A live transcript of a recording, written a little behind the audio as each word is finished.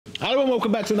Hello and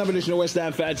welcome back to another edition of West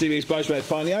Ham Fan TV's Post-Match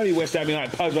Pint, the only West Ham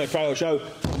United post-match playoff show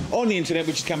on the internet,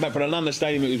 which has come back from the London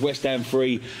Stadium. It was West Ham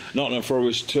 3, Nottingham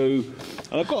Forest 2.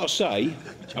 And I've got to say,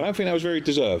 I don't think that was very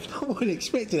deserved. I wasn't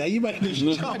expecting that. You made me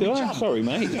jump. Sorry,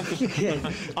 mate.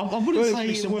 I wouldn't say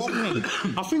it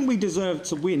wasn't. I think we deserved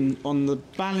to win on the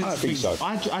balance. I think so.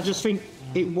 I just think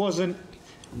it wasn't.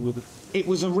 It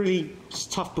was a really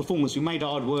tough performance. We made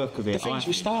hard work of it. The things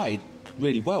we started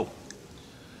really well.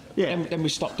 Yeah. And then we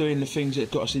stopped doing the things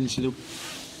that got us into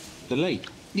the league.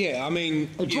 Yeah, I mean,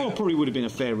 A draw probably would have been a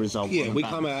fair result. Yeah, we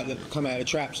come out of the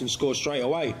traps and score straight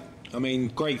away. I mean,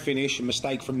 great finish, a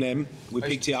mistake from them. We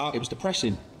picked it up. It was the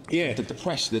pressing. Yeah, the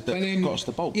press that then, got us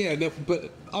the ball. Yeah,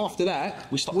 but after that,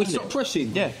 we stopped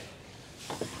pressing. Yeah.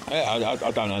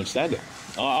 I don't understand it.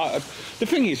 The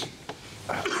thing is,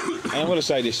 and I'm going to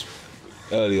say this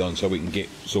early on so we can get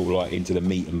sort of like into the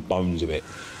meat and bones of it.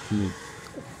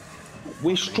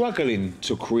 We're struggling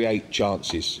to create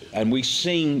chances, and we've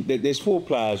seen that there's four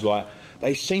players, like,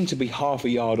 they seem to be half a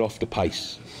yard off the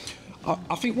pace.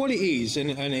 I think what it is,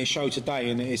 and it showed today,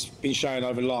 and it's been shown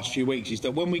over the last few weeks, is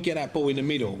that when we get that ball in the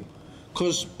middle,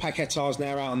 because Paquetá's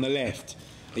now out on the left,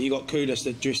 and you've got Kudus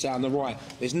that drifts out on the right,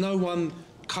 there's no one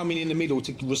coming in the middle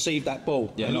to receive that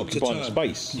ball. Yeah, and occupying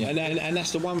space. Yeah. And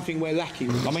that's the one thing we're lacking.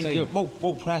 I mean, well,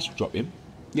 players will drop him.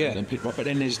 Yeah, but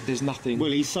then there's nothing. Well,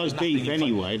 he's so deep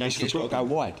anyway. He's got to go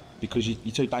wide because your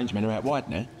two danger men are out wide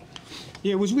now.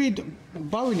 Yeah, it was weird.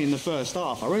 Bowen in the first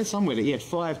half. I read somewhere that he had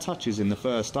 5 touches in the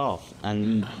first half,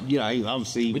 and you know,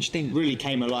 obviously, which didn't really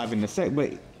came alive in the second.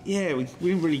 But yeah, we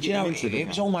didn't really get into it. It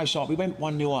was almost like we went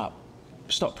 1-0 up,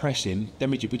 stopped pressing,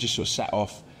 then we just sort of sat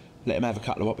off, let him have a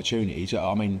couple of opportunities.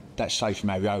 I mean, that save from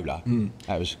Ariola,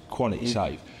 that was quality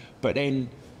save. But then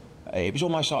it was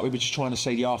almost like we were just trying to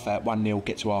see the half out 1-0,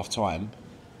 get to half time.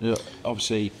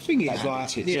 Obviously, the thing is,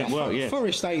 like,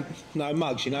 Forest, they no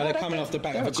mugs, you know, they're coming off the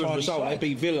back of a good result. They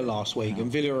beat Villa last week,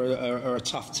 and Villa are a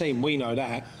tough team. We know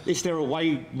that. It's their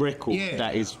away record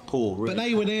that is poor. Really. But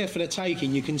they were there for the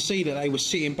taking. You can see that they were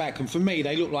sitting back, and for me,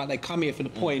 they looked like they come here for the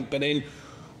point. But then,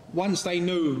 once they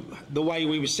knew the way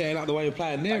we were setting up, the way we were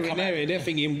playing, they're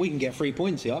thinking we can get 3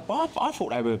 points here. Well, I thought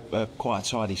they were quite a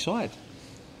tidy side.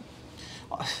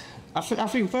 I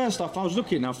think first off, I was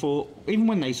looking, I thought, even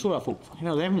when they saw it, I thought, you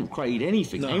know, they haven't created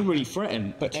anything. They haven't really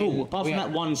threatened at all, apart from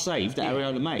that one save that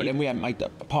Ariola made. But then we haven't made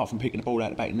that, apart from picking the ball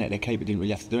out of the back of the net, their keeper didn't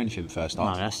really have to do anything the first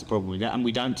half. No, that's the problem with that, and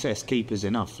we don't test keepers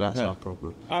enough, that's our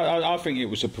problem. I think it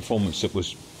was a performance that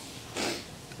was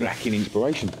lacking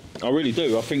inspiration. I really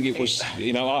do. I think it was,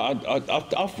 you know,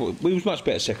 I thought we was much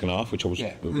better second half, which I was.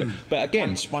 But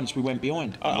again, once we went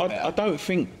behind, I don't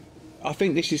think. I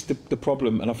think this is the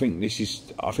problem, and I think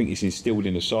it's instilled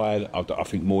in the side. I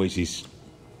think Moyes is,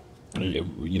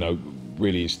 you know,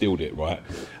 really instilled it, right.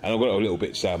 And I've got a little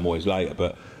bit to say on Moyes later,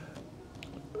 but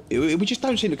we just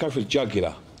don't seem to go for the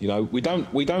jugular. You know, we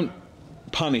don't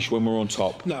punish when we're on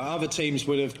top. No, other teams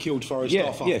would have killed Forest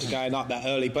off after going up that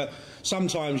early, but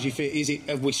sometimes you think,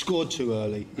 have we scored too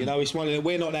early? You know, it's one of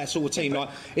we're not that sort of team. Like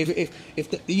if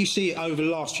you see it over the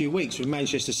last few weeks with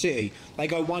Manchester City, they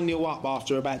go 1-0 up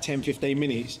after about 10-15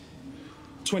 minutes.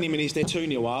 20 minutes they're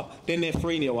 2-0 up, then they're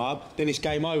 3-0 up, then it's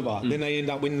game over. Then they end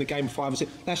up winning the game 5-6.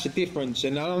 That's the difference.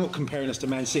 And I'm not comparing us to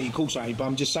Man City, of course I ain't, but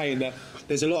I'm just saying that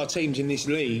there's a lot of teams in this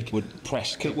league would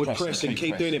press and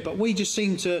keep doing it. But we just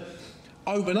seem to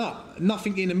open up,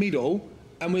 nothing in the middle,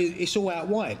 and it's all out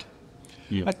wide.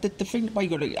 Yeah. But the thing that we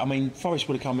got to, I mean, Forest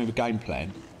would have come with a game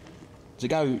plan. To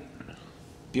go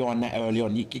behind that early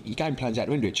on, your game plan's out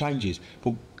the window, it changes.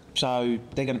 Well, so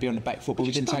they're going to be on the back foot, but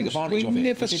we didn't take advantage of it.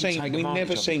 We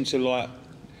never seem to, like,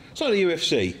 it's like the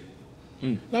UFC.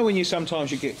 No, when you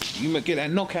get that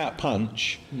knockout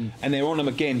punch, and they're on them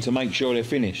again to make sure they're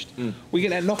finished. We get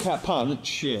that knockout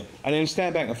punch, and then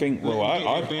stand back and think, well,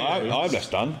 I've just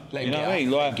done. You know what I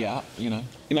mean? Like, get up, you know.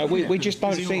 You know, we just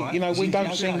don't think. You know, we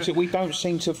don't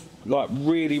seem to like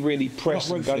really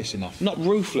press. Not ruthless enough. Not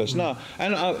ruthless, no.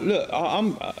 And look,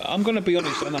 I'm going to be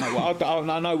honest.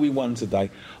 I know we won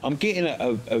today. I'm getting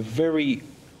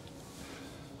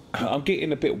I'm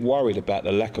getting a bit worried about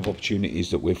the lack of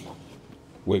opportunities that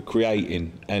we're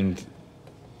creating and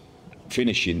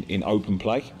finishing in open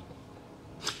play.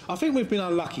 I think we've been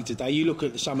unlucky today. You look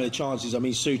at some of the chances. I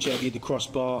mean, Souček hit the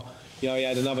crossbar. You know, he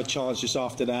had another chance just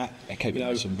after that. Their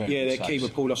keeper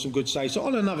pulled off some good saves. So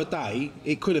on another day,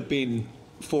 it could have been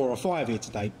 4 or 5 here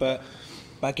today. But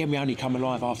again, we only come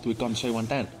alive after we've gone 2-1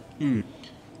 down.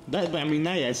 I mean,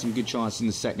 they had some good chances in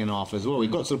the second half as well. We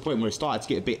got to the point where it started to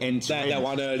get a bit end-to-end. That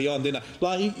one early on, didn't it?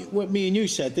 Like what me and you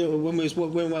said, when we went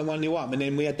 1-0 up, and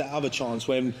then we had that other chance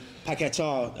when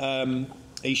Paquetá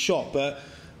he shot, but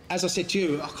as I said to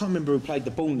you, I can't remember who played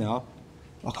the ball now.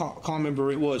 I can't remember who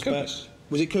it was. Kudus.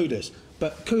 But was it Kudus?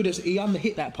 But Kudus, he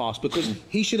underhit that pass because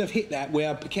he should have hit that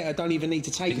where Paqueta don't even need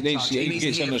to take a touch. He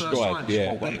gets on the stride,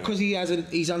 yeah. But because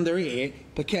he's under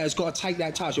it, Paqueta's got to take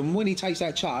that touch. And when he takes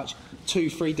that touch,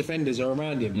 2-3 defenders are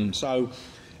around him. So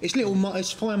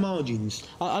it's fine margins.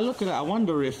 I look at that, I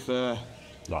wonder if...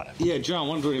 yeah, Joe, I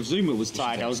wonder if Zuma was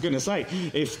tired. I was going to say,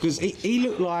 because he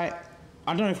looked like...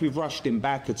 I don't know if we've rushed him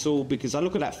back at all, because I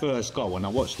look at that first goal and I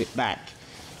watched it back,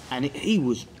 and he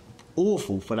was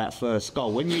awful for that first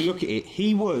goal. When you look at it,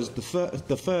 he was the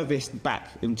furthest back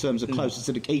in terms of closest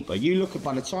to the keeper. You look at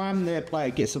by the time their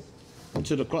player gets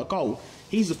to the goal,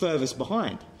 he's the furthest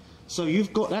behind. So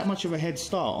you've got that much of a head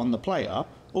start on the player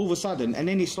all of a sudden, and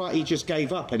then he slightly just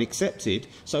gave up and accepted.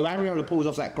 So Areola pulls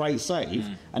off that great save,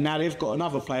 and now they've got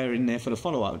another player in there for the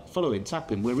following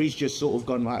tapping, where he's just sort of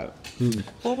gone like.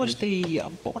 What were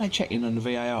they checking on the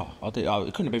VAR?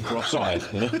 It couldn't have been for offside.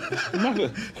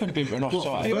 Couldn't have been for an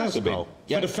offside. First goal.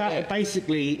 Yeah, the fact that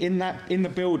basically in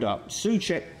the build-up,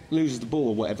 Souček loses the ball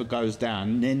or whatever goes down,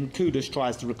 and then Kudus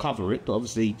tries to recover it, but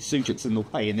obviously Souček's in the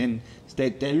way, and then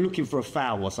they're looking for a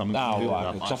foul or something. I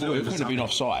thought it couldn't have been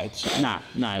offside. No,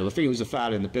 I think it was a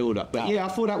foul in the build-up. But yeah, I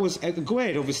thought that was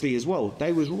Gued obviously as well.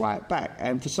 They was right back,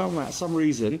 and for some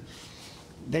reason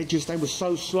they were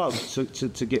so slow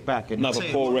to get back. And another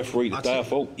poor referee today, I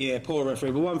thought. Yeah, poor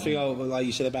referee. But one thing, like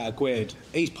you said about Gued,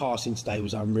 his passing today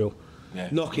was unreal. Yeah.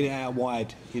 Knocking it out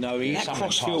wide, you know, he's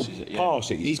cross-field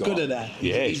passing. He's good at that.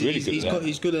 Yeah, he's really good at that.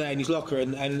 He's good at that in his locker.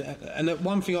 And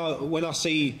one thing, when I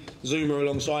see Zuma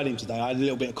alongside him today, I had a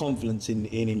little bit of confidence in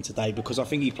him today, because I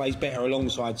think he plays better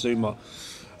alongside Zuma.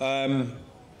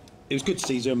 It was good to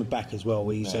see Zuma back as well.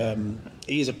 He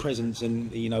is a presence,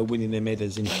 and you know, winning them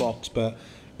headers in box, but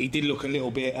he did look a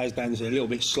little bit, as Dan said, a little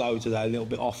bit slow today, a little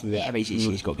bit off of it. Yeah, I mean,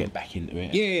 he's got to get back into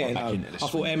it. I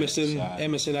thought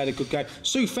Emerson had a good game.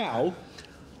 Soufal,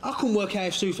 I couldn't work out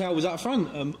if Soufal was up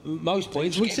front at most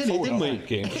points. We said it, didn't we?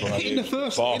 In the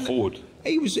first... Far forward.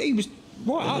 He was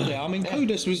right up there. I mean,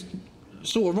 Kudus was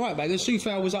sort of right back, and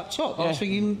Soufal was up top. I was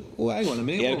thinking, well, hang on a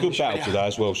minute. Yeah, good battle today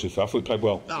as well, Soufal. I thought he played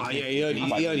well. Oh, yeah, he earned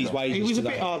his wages. He was a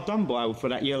bit hard done by for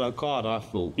that yellow card, I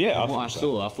thought. Yeah, I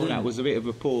thought that was a bit of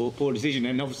a poor decision.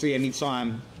 And obviously, any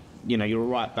time, you know, you're a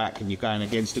right back and you're going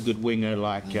against a good winger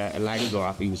like Elanga,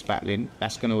 I think he was battling,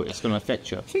 it's going to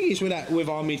affect you. The thing is with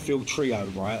our midfield trio,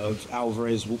 right, of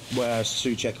Alvarez,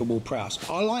 Souček and Ward-Prowse,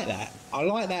 I like that. I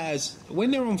like that as when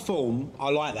they're on form.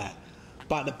 I like that.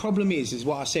 But the problem is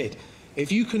what I said. If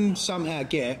you can somehow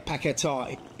get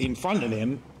Paqueta in front of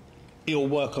him, it'll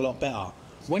work a lot better.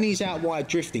 When he's out wide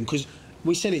drifting, because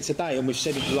we said it today and we've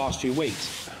said it the last few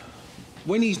weeks,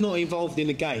 when he's not involved in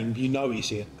the game, you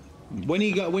notice it. When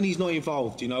he's not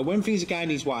involved, you know, when things are going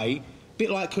his way, a bit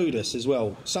like Kudus as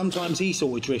well, sometimes he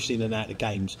sort of drifts in and out of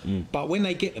games. But when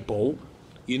they get the ball,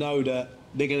 you know that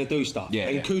they're going to do stuff.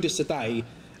 Kudus today,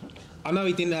 I know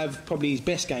he didn't have probably his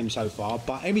best game so far,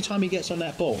 but every time he gets on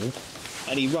that ball,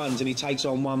 and he runs and he takes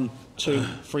on 1, 2,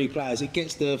 3 players, it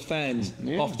gets the fans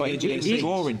off the edge of their seats.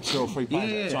 Drawing 2 or 3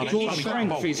 players. His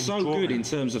strength is so good in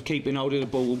terms of keeping hold of the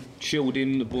ball,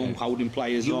 shielding the ball, holding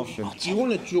players off. You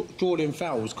want to draw them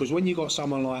fouls, because when you got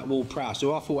someone like Ward-Prowse,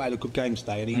 who I thought had a good game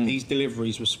today, and his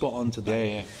deliveries were spot on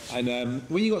today. And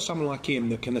when you got someone like him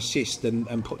that can assist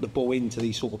and put the ball into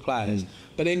these sort of players,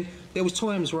 but then there was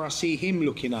times where I see him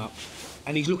looking up,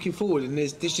 and he's looking forward, and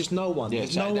there's just no one.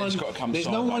 There's no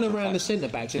one around the centre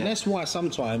backs, and that's why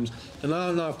sometimes, and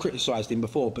I know I've criticised him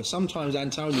before, but sometimes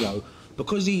Antonio,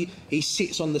 because he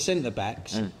sits on the centre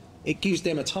backs, it gives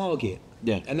them a target.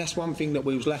 And that's one thing that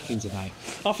we was lacking today.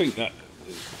 I think that,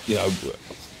 you know,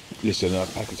 listen,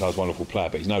 Paqueta's a wonderful player,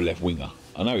 but he's no left winger.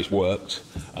 I know it's worked,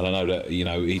 and I know that, you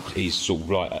know, he's sort of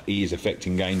like, he is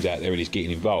affecting games out there and he's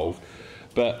getting involved,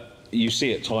 but you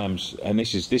see at times, and there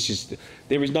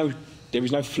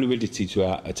is no fluidity to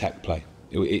our attack play.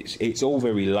 It's all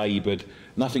very laboured.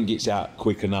 Nothing gets out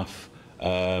quick enough. You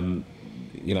know,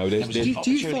 do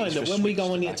you find that when we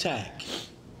go on the attack,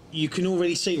 you can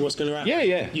already see what's going to happen?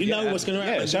 Yeah. You know what's going to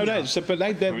happen. But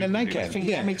they can.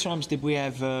 How many times did we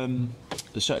have,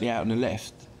 certainly out on the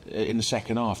left, in the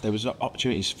second half, there was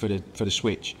opportunities for the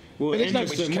switch. Well,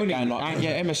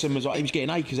 Emerson was he was getting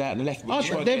acres out on the left.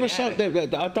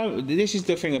 This is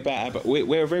the thing about it.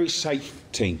 We're a very safe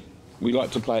team. We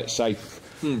like to play it safe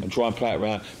and try and play it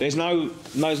around. There's no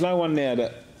one there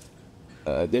that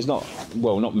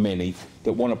not many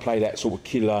that want to play that sort of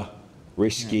killer,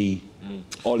 risky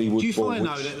Hollywood ball. Do you find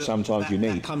that sometimes you need?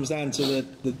 That comes down to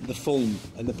the form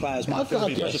and the players.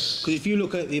 Because if you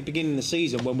look at the beginning of the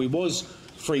season when we was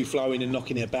free flowing and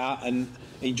knocking it about, and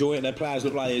enjoying. Their players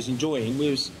look like they was enjoying. We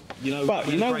was, you know. But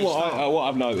you know what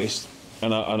I've noticed,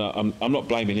 and I'm not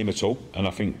blaming him at all, and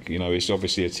I think, you know, it's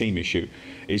obviously a team issue,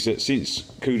 is that since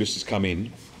Kudus has come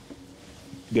in,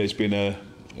 there's been a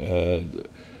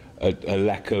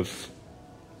lack of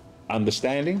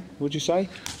understanding, would you say?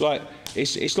 Like,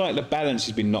 it's like the balance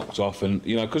has been knocked off, and,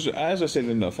 you know, because as I said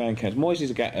in the fan camps, Moyes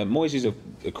is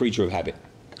a creature of habit.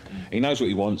 He knows what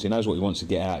he wants. He knows what he wants to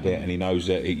get out of it, and he knows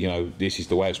that you know, this is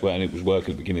the way it's working. It was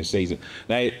working at the beginning of the season.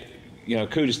 Now, you know,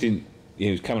 Kudus didn't.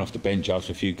 He was coming off the bench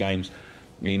after a few games.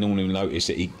 You normally notice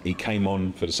that he came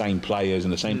on for the same players,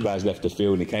 and the same players left the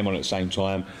field, and he came on at the same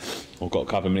time, or got a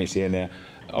couple of minutes here and there.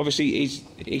 Obviously,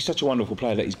 he's such a wonderful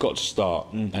player that he's got to start,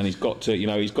 and he's got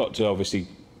to obviously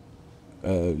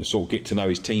sort of get to know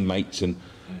his teammates, and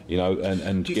you know,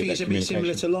 and do you think it's a bit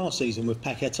similar to last season with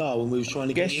Paquetá when we was trying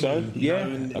to get him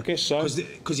in? I guess so.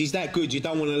 Because he's that good, you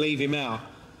don't want to leave him out.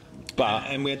 But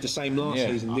and we had the same last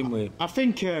season, didn't we? I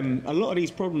think a lot of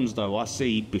these problems, though, I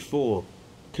see before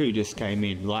Kudus came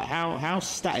in, like how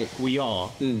static we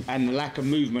are, and the lack of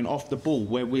movement off the ball,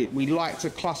 where we like to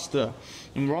cluster,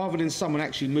 and rather than someone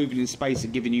actually moving in space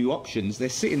and giving you options, they're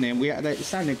sitting there and they're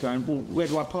standing there going, well, where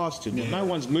do I pass to? Yeah. No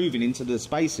one's moving into the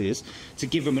spaces to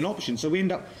give them an option, so we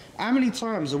end up, how many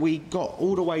times have we got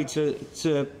all the way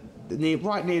to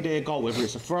right near their goal, whether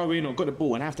it's a throw-in or got the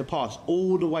ball, and have to pass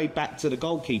all the way back to the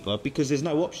goalkeeper because there's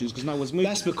no options, because no one's moving?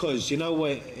 That's because, you know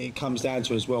what it comes down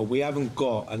to as well, we haven't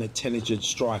got an intelligent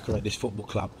striker at this football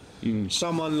club.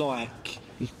 Someone like,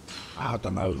 I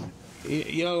don't know,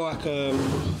 you know, like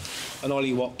an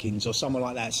Ollie Watkins or someone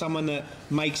like that, someone that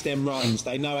makes them runs,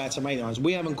 they know how to make the runs.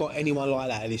 We haven't got anyone like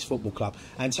that at this football club.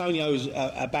 Antonio's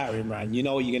a battering ram, you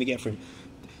know what you're going to get from him.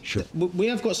 Sure. We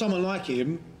have got someone like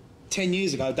him 10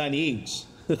 years ago, Danny Ings.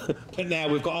 But now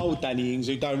we've got old Danny Ings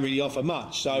who don't really offer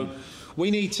much. So we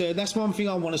need to, that's one thing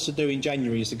I want us to do in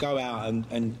January, is to go out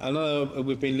and I know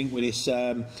we've been linked with this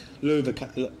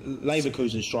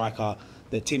Leverkusen striker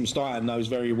that Tim Steiner knows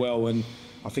very well, and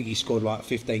I think he scored like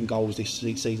 15 goals this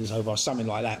season so far, something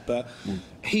like that. But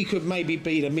he could maybe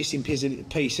be the missing piece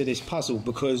of this puzzle,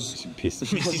 because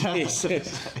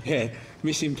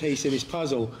missing piece of this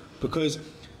puzzle, because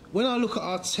when I look at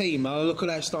our team, I look at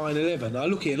that starting 11, I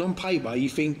look at it on paper, you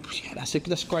think, yeah, that's a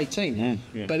great team.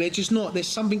 But they're just not, there's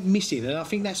something missing, and I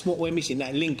think that's what we're missing,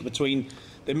 that link between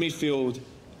the midfield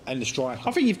and the striker.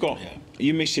 I think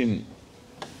you're missing,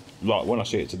 like when I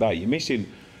see it today, you're missing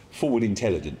forward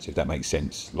intelligence, if that makes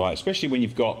sense. Like, especially when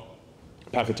you've got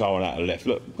Paquetá on out of the left.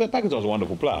 Look, Paquetá's a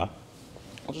wonderful player.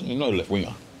 He's not a left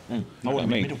winger. I want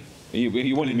him in the middle.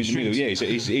 You want him in the middle, yeah.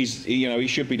 He's you know, he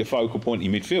should be the focal point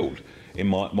in midfield, in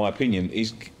my opinion.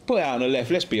 He's put out on the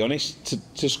left, let's be honest,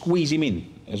 to squeeze him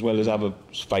in, as well as other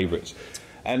favourites.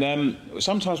 And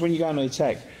sometimes when you go on the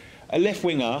attack, a left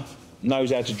winger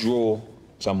knows how to draw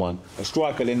someone. A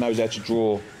striker then knows how to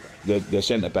draw the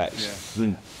centre backs.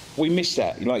 Yeah. We miss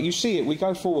that. Like, you see it, we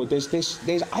go forward, there's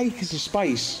acres of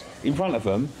space in front of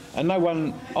them, and no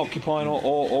one occupying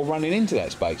or running into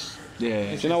that space.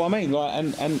 Yeah. Do you know what I mean? Like,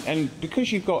 and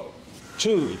because you've got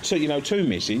two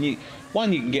missing,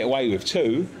 one you can get away with,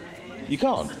 two you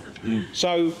can't.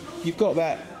 So you've got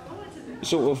that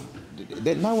sort of,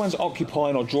 that no one's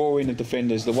occupying or drawing the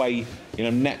defenders the way, you know,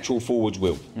 natural forwards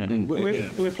will.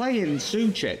 We're playing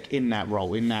Souček in that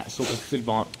role, in that sort of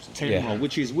 10 role,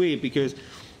 which is weird because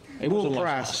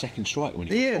Ward-Prowse, second strike when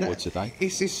he forward today.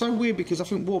 It's so weird because I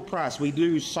think Ward-Prowse, we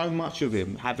lose so much of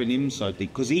him, having him so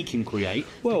deep, because he can create.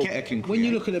 Well, can create. When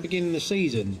you look at the beginning of the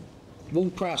season,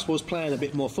 Ward-Prowse was playing a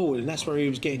bit more forward, and that's where he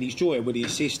was getting his joy with the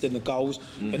assist and the goals.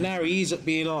 But now he is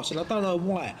being asked, and I don't know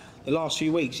why. The last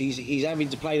few weeks he's having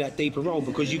to play that deeper role,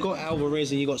 because you've got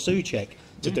Alvarez and you've got Souček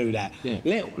to do that.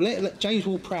 Yeah. Let James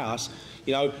Ward-Prowse,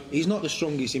 you know, he's not the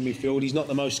strongest in midfield, he's not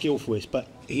the most skillfulest, but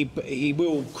he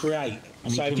will create.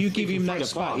 And so if you give him that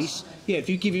space,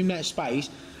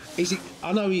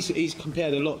 I know he's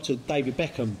compared a lot to David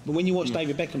Beckham, but when you watch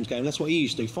David Beckham's game, that's what he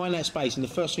used to do. Find that space, and the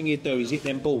first thing he'd do is hit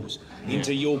them balls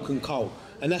into York and Cole.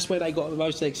 And that's where they got the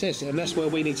most success, and that's where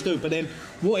we need to do. But then,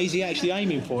 what is he actually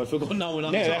aiming for if we've got no one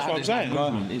else? Yeah, that's what I'm saying.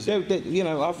 Like, you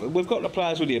know, we've got the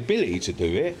players with the ability to do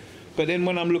it, but then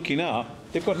when I'm looking up,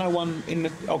 they've got no one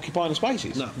occupying the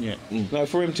spaces. No. Yeah. No,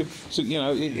 for him to you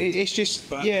know, it's just,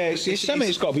 it's something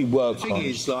that's got to be worked on. The thing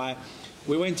is, like,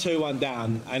 we went 2-1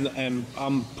 down, and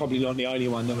I'm probably not the only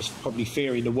one that was probably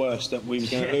fearing the worst, that we were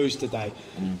going to lose today.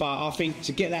 But I think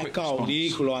to get that goal, the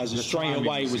equaliser, straight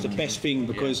away was the best thing,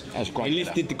 because it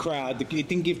lifted the crowd. It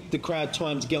didn't give the crowd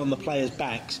time to get on the players'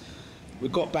 backs. We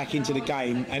got back into the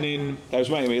game, and then that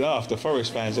was making me laugh. The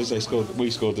Forest fans, as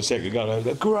we scored the second goal, they were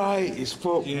like, great, it's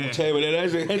football. Yeah.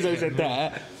 As they said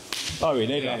that, Oh,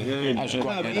 in Edgar.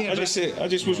 I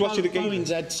just was watching the game. Owen's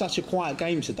had such a quiet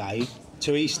game today,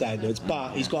 to his standards,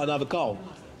 but he's got another goal.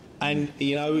 And,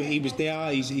 you know, he was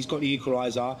there, he's got the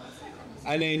equaliser.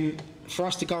 And then for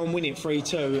us to go and win it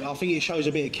 3-2, I think it shows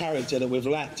a bit of character that we've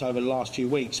lacked over the last few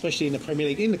weeks, especially in the Premier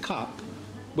League. In the Cup,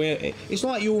 where it's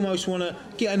like you almost want to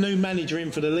get a new manager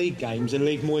in for the league games and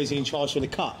leave Moyes in charge for the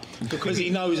Cup, because he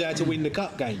knows how to win the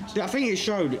Cup games. I think it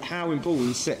showed how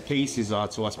important set pieces are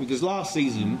to us, because last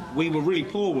season we were really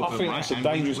poor with them. I think that's a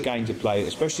dangerous game to play,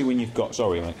 especially when you've got,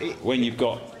 when you've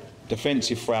got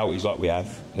defensive frailties like we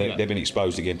have. They've been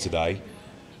exposed again today.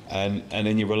 And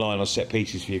then you're relying on set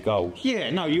pieces for your goals. Yeah,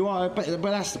 no, you are, but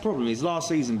that's the problem. Is last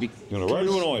season we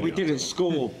didn't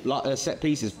score like set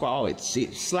pieces.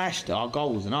 It slashed our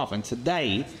goals enough. And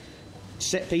today,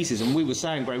 set pieces, and we were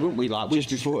saying, Gray, weren't we? Like just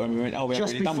before, and we went, we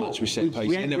haven't really done much with set pieces.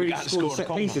 We haven't really scored set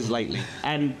pieces lately,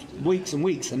 and weeks,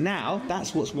 and now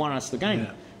that's what's won us the game.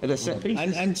 Yeah. The set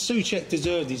pieces. And Souček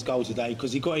deserved his goal today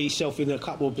because he got himself in a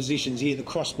couple of positions. He hit the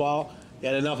crossbar. He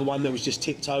had another one that was just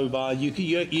tipped over.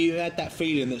 You had that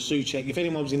feeling that Souček, if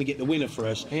anyone was going to get the winner for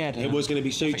us, it was going to be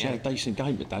Souček. He had a decent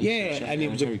game today. Yeah, and it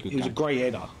was a great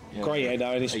header. Yeah. Great header,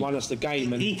 and it's won us the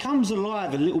game. And he comes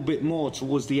alive a little bit more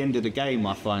towards the end of the game,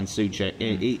 I find, Souček.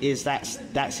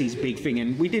 That's his big thing.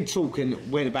 And we did talk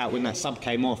about when that sub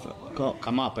came off,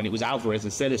 come up, and it was Alvarez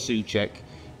instead of Souček,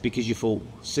 because you thought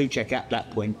Souček at that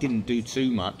point didn't do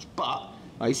too much. But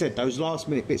like you said, those last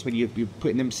minute bits when you're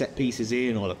putting them set pieces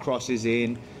in or the crosses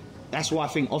in, that's why I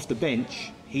think off the bench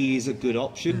he is a good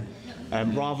option,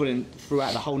 rather than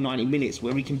throughout the whole 90 minutes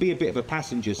where he can be a bit of a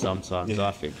passenger sometimes. Yeah.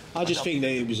 I think. I just think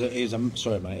that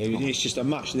it's just a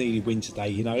much needed win today.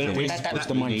 You know, that was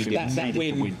the main thing. That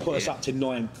win put us up to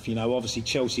 9th. You know, obviously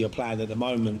Chelsea are playing at the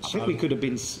moment. I think we could have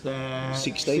been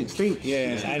 16th.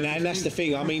 Yeah, and that's the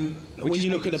thing. I mean, when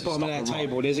you look at the bottom of that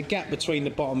table, there's a gap between the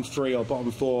bottom 3 or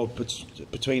bottom 4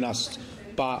 between us,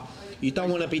 but you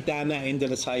don't want to be down that end of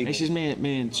the table. This is me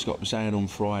and Scott were saying on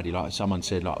Friday, like someone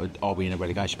said, like, are we in a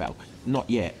relegation battle? Not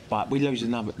yet, but we lose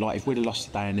another, like if we'd have lost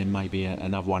today and then maybe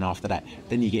another one after that,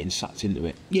 then you're getting sucked into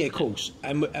it. Yeah, of course.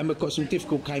 And we've got some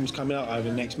difficult games coming up over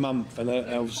the next month, and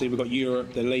obviously we've got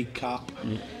Europe, the League Cup,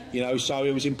 you know, so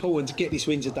it was important to get this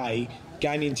win today,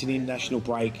 going into the international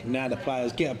break. Now the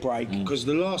players get a break, because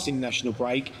the last international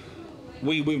break,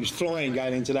 we was flying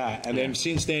going into that, and then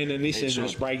since then and this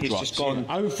international break, it's just gone.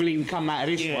 Hopefully we come out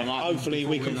of this one. Hopefully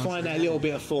we can find that little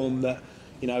bit of form that,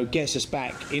 you know, gets us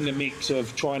back in the mix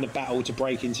of trying to battle to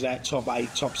break into that top 8,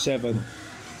 top 7.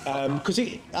 Because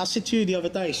I said to you the other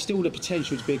day, it's still the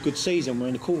potential to be a good season. We're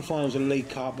in the quarterfinals of the League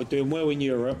Cup. We're doing well in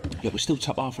Europe. Yeah, we're still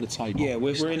top half of the table. Yeah,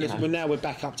 we're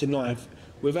back up to 9th.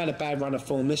 We've had a bad run of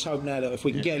form. Let's hope now that if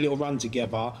we can get a little run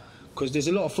together, because there's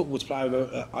a lot of football to play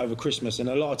over Christmas, and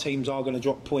a lot of teams are going to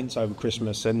drop points over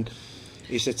Christmas, and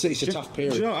it's a tough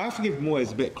period. You know, I have to give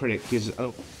Moyes a bit of credit, because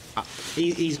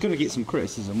he's going to get some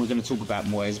criticism. We're going to talk about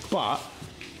Moyes, but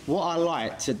what I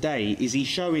like today is he's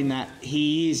showing that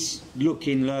he is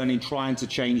looking, learning, trying to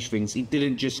change things. He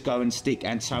didn't just go and stick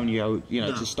Antonio,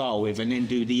 to start with, and then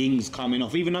do the Ings coming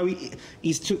off, even though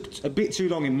he's took a bit too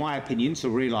long, in my opinion, to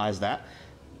realise that.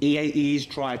 He's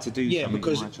tried to do something. Yeah,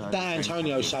 because that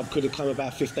Antonio sub could have come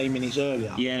about 15 minutes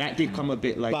earlier. Yeah, that did come a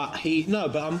bit late. But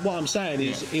what I'm saying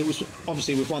is, it was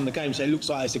obviously we've won the game, so it looks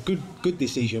like it's a good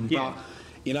decision. Yeah. But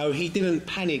you know, he didn't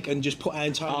panic and just put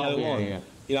Antonio on. Yeah.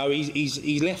 You know,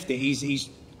 he's left it. He's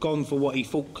gone for what he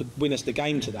thought could win us the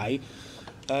game today.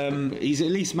 He's at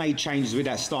least made changes with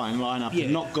that starting lineup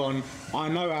and not gone, I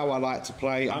know how I like to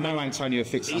play, I know Antonio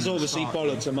fits. He's obviously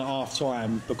bollocked them at half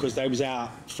time because they was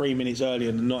out 3 minutes earlier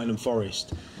than Nottingham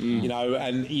Forest, you know,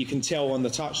 and you can tell on the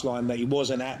touchline that he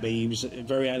wasn't happy. He was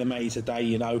very animated today,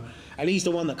 you know, and he's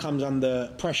the one that comes under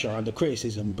pressure, under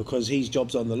criticism, because his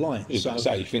job's on the line.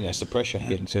 So you think that's the pressure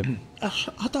getting to him?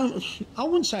 I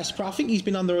wouldn't say it's pressure. I think he's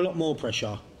been under a lot more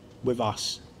pressure with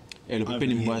us. Yeah, look, we've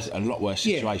been in a lot worse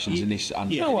situations in this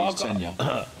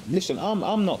tenure. Listen,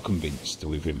 I'm not convinced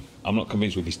with him. I'm not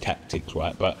convinced with his tactics,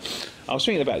 right? But I was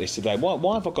thinking about this today.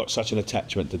 Why have I got such an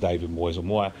attachment to David Moyes, and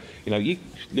why? You know,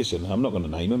 listen. I'm not going to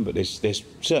name him, but there's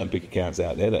certain big accounts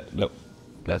out there that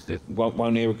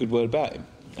won't hear a good word about him,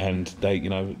 and they, you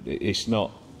know, it's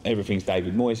not everything's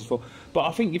David Moyes' fault. But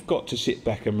I think you've got to sit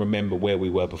back and remember where we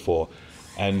were before,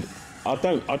 and I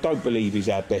don't believe he's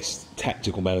our best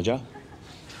tactical manager.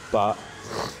 But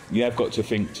you have got to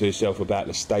think to yourself about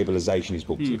the stabilisation he's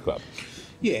brought to the club.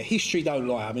 Yeah, history don't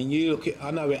lie. I mean, you look at, I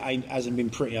know it hasn't been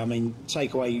pretty. I mean,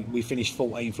 take away, we finished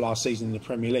 14th last season in the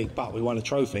Premier League, but we won a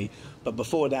trophy. But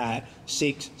before that,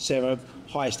 6th, 7th,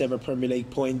 highest ever Premier League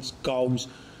points, goals.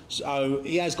 So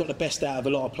he has got the best out of a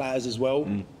lot of players as well.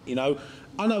 You know,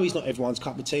 I know he's not everyone's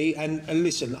cup of tea, and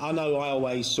listen, I know I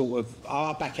always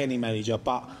I back any manager,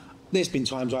 but there's been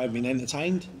times I haven't been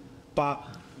entertained. But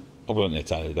I wasn't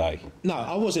entertained today. No,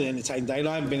 I wasn't entertained today.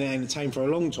 I haven't been entertained for a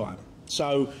long time.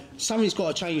 So something's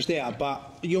got to change there.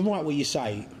 But you're right what you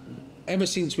say. Ever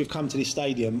since we've come to this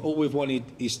stadium, all we've wanted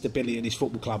is stability in this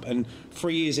football club. And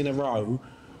 3 years in a row,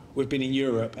 we've been in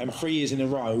Europe, and 3 years in a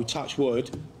row, touch wood,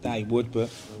 they ain't wood, but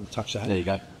we'll touch that. There you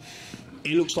go.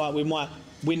 It looks like we might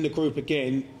win the group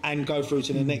again and go through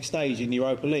to the next stage in the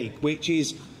Europa League, which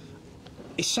is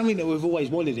it's something that we've always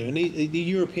wanted to do. And the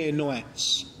European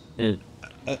nights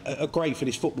are great for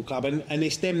this football club, and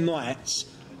it's them nights.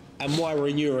 And why we're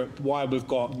in Europe, why we've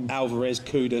got Alvarez,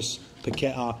 Kudus,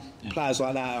 Paqueta, players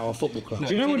like that at our football club.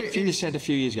 Do you know what if you said a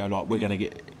few years ago, like we're going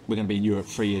to be in Europe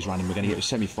 3 years running, we're going to get to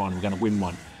semi-final, we're going to win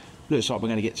one. Looks like we're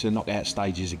going to get to the knockout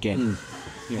stages again.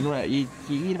 You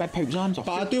need about people's arms off.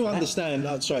 But I do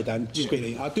understand. Sorry, Dan, just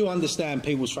quickly. I do understand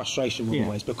people's frustration with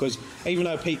Moyes, because even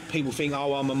though people think,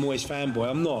 "Oh, I'm a Moyes fanboy,"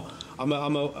 I'm not.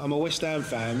 I'm a West Ham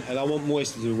fan, and I want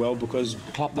Moyes to do well because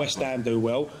West Ham do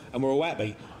well, and we're all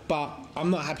happy. But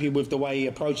I'm not happy with the way he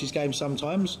approaches games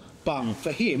sometimes. But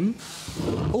for him,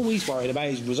 all he's worried about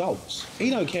is results. He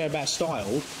don't care about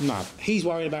style. No. He's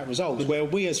worried about results, where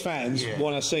we as fans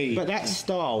want to see... But that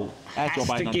style has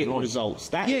to get results.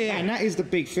 And that is the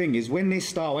big thing, is when this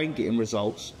style ain't getting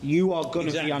results, you are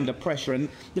going to be under pressure. And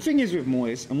the thing is with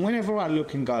Moyes, and whenever I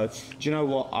look and go, do you know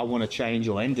what, I want to change,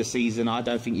 or end the season, I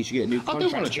don't think you should get a new contract. I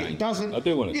do want to change. Doesn't. I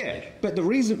do want to change. But the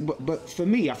reason... But for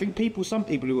me, I think some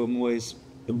people who are Moyes...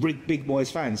 The big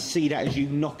Moyes fans see that as you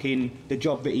knocking the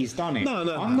job that he's done it.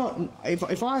 No. I'm not.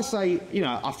 If I say, you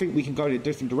know, I think we can go in a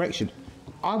different direction,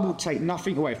 I will take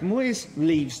nothing away. If Moyes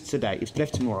leaves today, if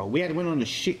left tomorrow, went on a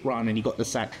shit run and he got the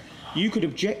sack, you could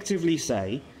objectively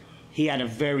say he had a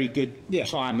very good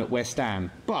time at West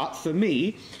Ham. But for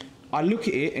me, I look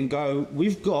at it and go,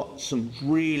 we've got some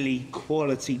really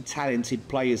quality, talented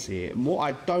players here. And what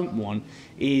I don't want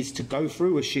is to go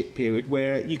through a shit period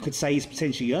where you could say he's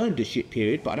potentially earned a shit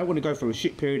period, but I don't want to go through a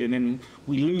shit period and then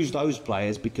we lose those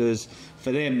players because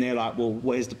for them they're like, well,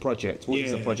 where's the project? What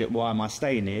is the project? Why am I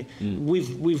staying here?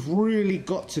 We've really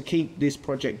got to keep this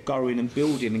project going and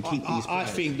building and keeping these players.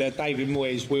 I think that David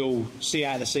Moyes will see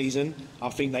out the season. I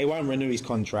think they won't renew his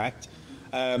contract.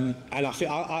 And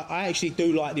I actually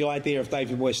do like the idea of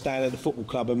David Moyes staying at the football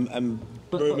club and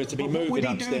rumoured to be moving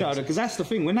upstairs. Because that's the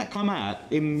thing. When that come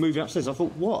out, him moving upstairs, I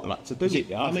thought, what? Like to do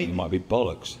it? I mean, it might be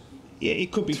bollocks. Yeah,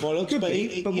 it could be bollocks, but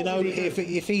you know,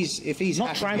 if he's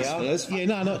not transfers.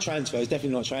 Not transfers,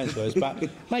 definitely not transfers. But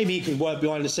maybe he could work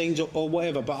behind the scenes or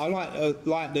whatever. But I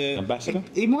like the ambassador.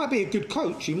 He might be a good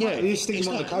coach. He might. He's thinking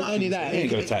on the coach. Not only that, he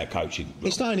ain't going to take coaching.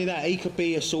 It's not only that, he could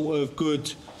be a sort of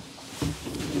good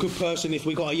person if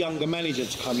we got a younger manager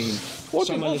to come in.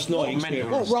 Someone that's not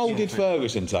experienced. What role did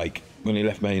Ferguson take when he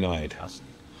left Man United?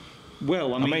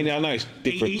 Well, I mean, I know it's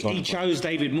different. He chose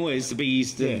David Moyes to be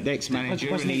his next manager,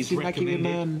 and he's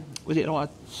recommended. Was it like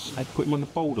I put him on the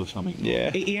board or something?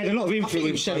 Yeah, he had a lot of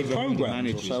influence over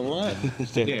programs.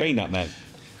 Peanut man.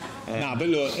 Nah, but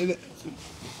look,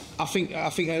 I think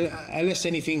unless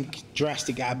anything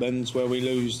drastic happens where we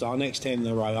lose our next 10 in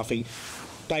a row, I think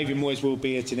David Moyes will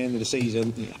be here to the end of the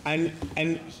season.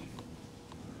 And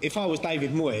if I was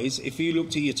David Moyes, if you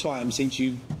looked at your time since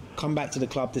you come back to the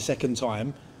club the second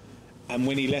time, and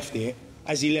when he left it,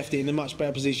 has he left it in a much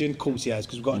better position? Of course he has,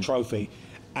 because we've got a trophy.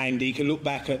 And he can look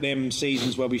back at them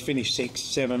seasons where we finished 6th,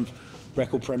 7th,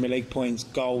 record Premier League points,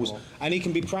 goals, and he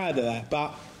can be proud of that.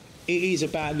 But it is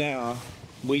about now.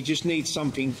 We just need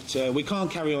something to... We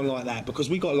can't carry on like that, because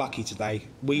we got lucky today.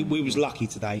 We was lucky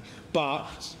today. But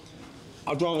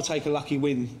I'd rather take a lucky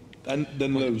win than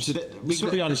lose.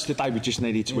 To be honest, today we just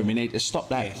needed to win. We need to stop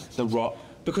that, the rot.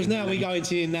 Because now we go into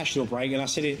the international break, and I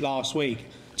said it last week,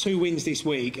 2 wins this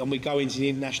week, and we go into the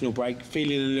international break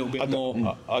feeling a little bit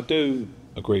more... I do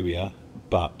agree with you,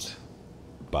 but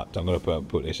I'm going to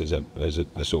put this as a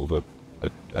sort of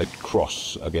a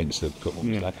cross against the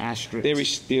football. Asterisk. There is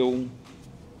still,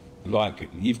 like,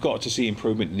 you've got to see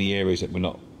improvement in the areas that we're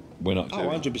not doing.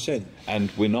 100%.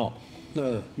 And we're not.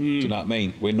 No. Do you know what I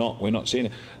mean? We're not seeing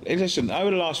it. Listen,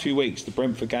 over the last few weeks, the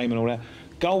Brentford game and all that,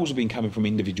 goals have been coming from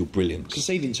individual brilliance.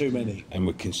 Conceding too many. And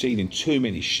we're conceding too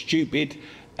many stupid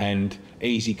and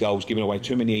easy goals, giving away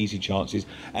too many easy chances.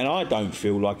 And I don't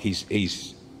feel like he's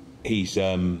do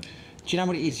you know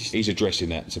what it is? He's addressing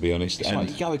that, to be honest. It's and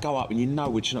like you go up and you know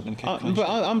we're just not going to catch. But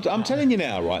I'm telling you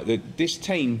now, right, that this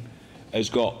team has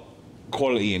got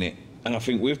quality in it. And I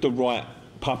think with the right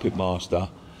puppet master,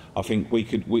 I think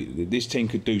this team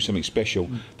could do something special.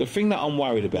 The thing that I'm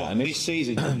worried about, and this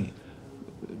season.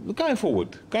 Going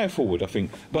forward, I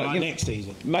think. But like next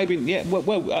season, maybe. Yeah.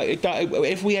 Well,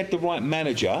 if we had the right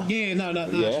manager. Yeah, no,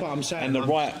 that's what I'm saying.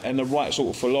 And the right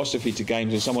sort of philosophy to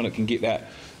games, and someone that can get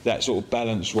that sort of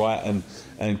balance right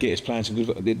and get us playing some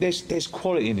good. There's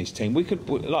quality in this team. We could,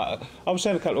 like I was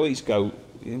saying a couple of weeks ago,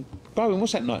 Bowen,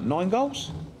 what's that? 9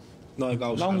 goals. 9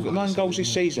 goals. 9 goals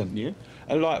this season. Yeah.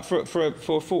 And like for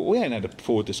we ain't had a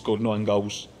forward that scored 9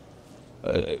 goals.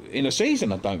 In a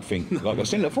season, I don't think. Like a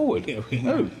centre forward.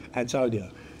 Who? Antonio.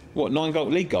 What,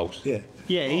 9 league goals? Yeah.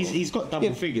 Yeah, he's got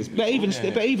double figures. But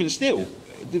even still,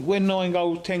 when 9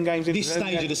 goals, 10 games in this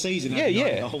stage of the season.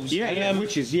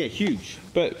 Which is huge.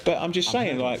 But I'm just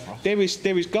saying, like there is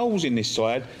goals in this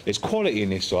side. There's quality in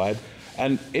this side,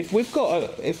 and if we've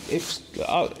got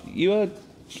you heard,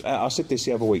 I said this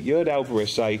the other week. You heard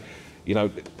Alvarez say, you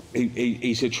know,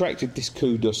 he's attracted this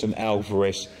Kudus and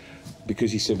Alvarez.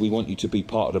 Because he said we want you to be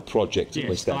part of the project.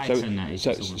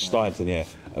 Steidten,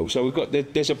 yeah. So we've got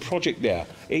there's a project there.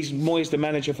 Is Moyes the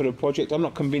manager for the project? I'm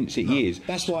not convinced he is.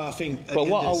 That's why I think at the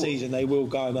end of the season they will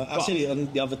go. I said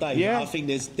it the other day. Yeah. I think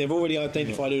they've already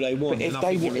identified who they want.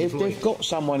 But if they've got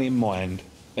someone in mind,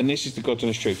 and this is the God's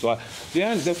honest truth, like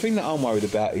the thing that I'm worried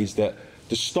about is that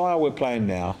the style we're playing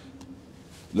now,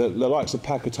 the likes of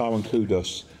Paquetá and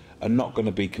Kudus are not going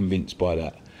to be convinced by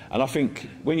that. And I think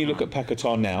when you look at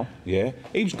Paquetá now,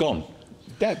 he was gone.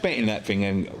 They're betting that thing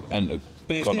and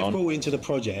but if they're brought into the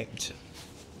project,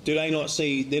 do they not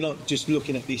see? They're not just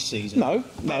looking at this season. No,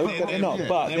 they're not.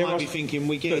 But they might be thinking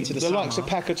we get into the summer. Likes of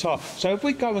Paquetá. So if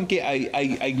we go and get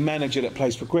a manager that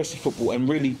plays progressive football and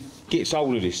really gets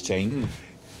hold of this team.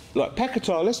 Like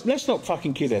Paquetá, let's not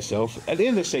fucking kid ourselves. At the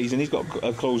end of the season, he's got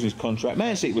a clause in his contract.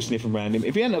 Man City was sniffing around him.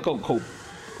 If he hadn't got caught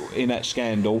in that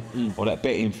scandal or that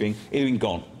betting thing, he'd have been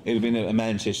gone. He'd have been at a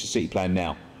Manchester City playing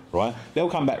now, right?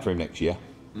 They'll come back for him next year,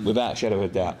 without a shadow of a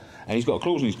doubt. And he's got a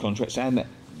clause in his contract saying that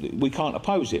we can't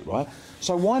oppose it, right?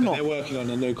 So why not? They're working on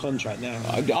a new contract now.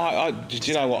 Do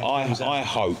you know what? I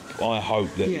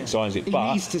hope that he signs it. He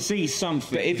needs to see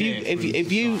something. But if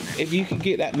you can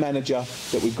get that manager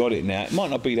that we've got it now, it might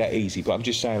not be that easy. But I'm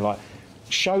just saying, like,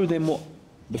 show them what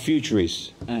the future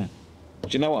is. Do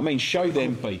you know what I mean? Show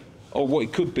them. Or what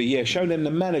it could be, yeah. Show them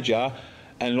the manager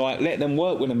and like let them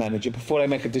work with the manager before they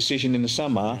make a decision in the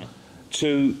summer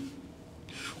to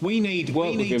work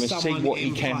with him and see what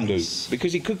he can do.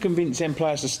 Because he could convince them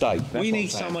players to stay. We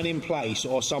need someone in place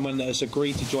or someone that has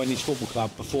agreed to join this football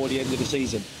club before the end of the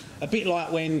season. A bit like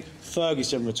when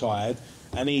Ferguson retired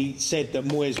and he said that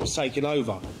Moyes was taking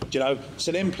over, do you know?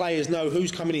 So then players know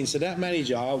who's coming in. So that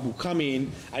manager will come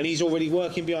in and he's already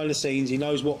working behind the scenes. He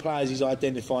knows what players he's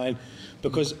identifying.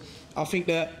 Because I think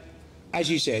that, as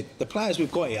you said, the players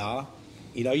we've got here,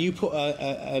 you know, you put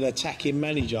an attacking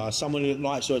manager, someone who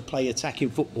likes to play attacking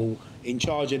football, in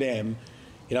charge of them.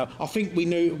 You know, I think we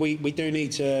do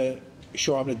need to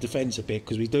shore up the defence a bit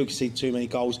because we do concede too many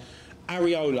goals.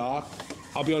 Areola,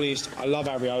 I'll be honest, I love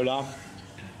Areola.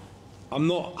 I'm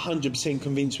not 100%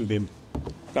 convinced with him.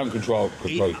 Don't control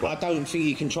his box. I don't think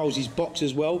he controls his box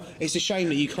as well. It's a shame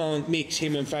that you can't mix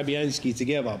him and Fabianski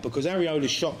together because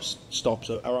Areola's shot stops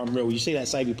are unreal. You see that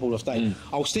save he pulled off day.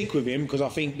 I'll stick with him because I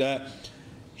think that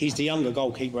he's the younger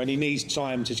goalkeeper and he needs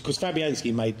time to... Because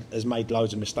Fabianski has made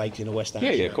loads of mistakes in the West Ham.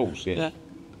 Yeah, of course, yeah.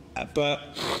 But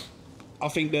I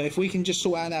think that if we can just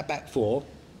sort out that back four,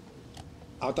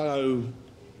 I don't know,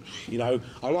 you know,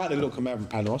 I like the look of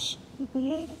Mavropanos.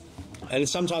 And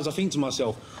sometimes I think to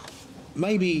myself,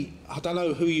 maybe, I don't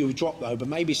know who you would drop though, but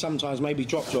maybe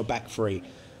drop to a back three.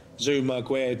 Zuma,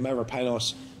 Gued,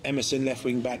 Mavropanos, Emerson left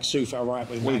wing back, Soufal right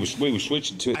wing back. We were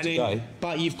switching to it today.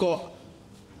 But you've got,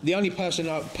 the only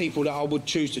people that I would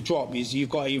choose to drop is you've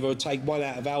got to either take one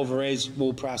out of Alvarez,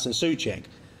 Ward-Prowse and Souček.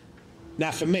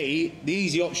 Now for me, the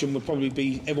easy option would probably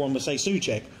be, everyone would say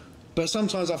Souček. But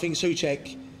sometimes I think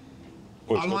Souček,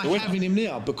 I like having him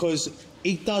there because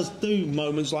he does do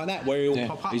moments like that where he'll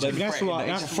pop up. That's why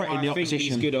I think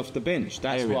he's good off the bench.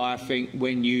 That's why I think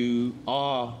when you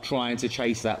are trying to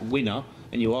chase that winner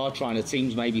and you are trying to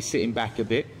teams maybe sitting back a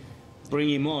bit, bring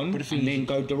him on and then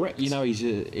go direct. You know, he's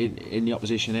in the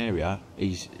opposition area.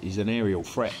 He's an aerial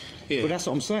threat. Yeah. But that's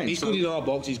what I'm saying. He's good in our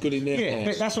box. He's good in their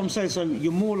box. But that's what I'm saying. So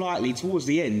you're more likely towards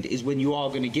the end is when you are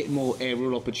going to get more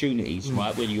aerial opportunities,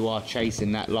 right? When you are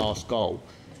chasing that last goal.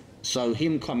 So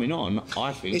him coming on,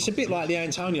 I think... It's a bit like the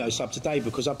Antonio sub today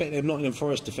because I bet them Nottingham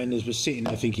Forest defenders were sitting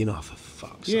there thinking, oh, for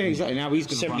fuck's sake. Yeah, exactly. Now he's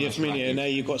going to 70th minute and now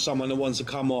you've got someone that wants to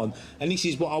come on. And this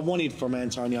is what I wanted from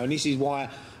Antonio and this is why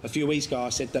a few weeks ago I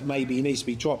said that maybe he needs to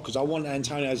be dropped because I want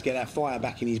Antonio to get that fire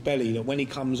back in his belly, that when he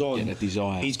comes on,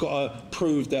 he's got to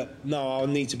prove that, no, I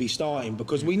need to be starting,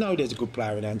 because we know there's a good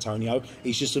player in Antonio.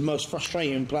 He's just the most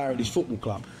frustrating player at this football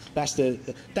club. That's the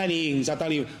Danny Ings. I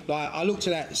don't even like. I looked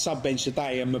at that sub bench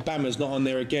today, and Mbama's not on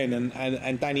there again,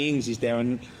 and Danny Ings is there,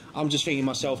 and I'm just thinking to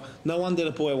myself, no wonder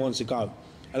the boy wants to go,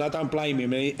 and I don't blame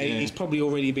him. He's probably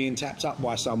already being tapped up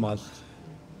by someone.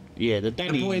 Yeah, the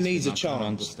boy needs a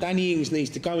chance. Danny Ings needs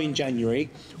to go in January.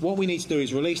 What we need to do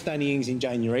is release Danny Ings in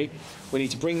January. We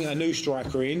need to bring a new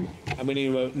striker in, and we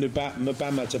need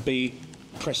Mbama to be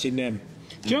pressing them.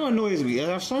 Do you know what annoys me?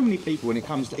 There are so many people when it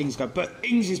comes to Ings go, but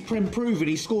Ings is proven.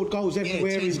 He scored goals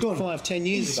everywhere he's gone. 5-10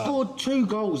 years ago. He scored 2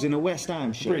 goals in a West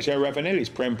Ham shirt. Pretty sure Ravanelli's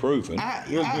proven.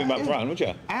 You were talking about front, weren't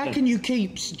you? How can you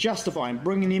keep justifying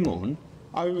bringing him on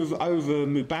over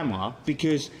Mbama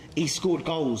because he scored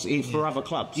goals for other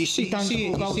clubs? You see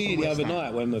it the other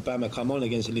night when Mbama come on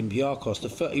against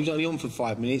Olympiacos. He was only on for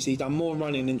 5 minutes. He's done more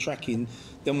running and tracking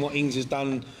than what Ings has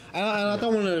done. And I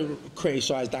don't want to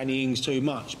criticise Danny Ings too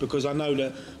much, because I know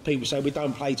that people say we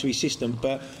don't play to his system,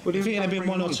 but if it had been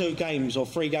 1 or 2 games or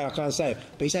 3 games, I can't say it,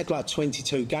 but he's had like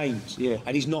 22 games,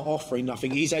 and he's not offering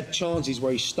nothing. He's had chances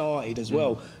where he started as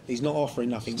well. He's not offering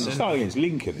nothing. He started against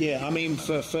Lincoln. Yeah, I mean,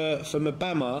 for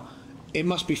Mbama, it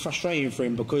must be frustrating for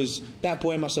him, because that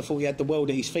boy must have thought he had the world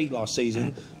at his feet last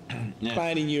season.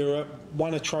 Playing in Europe,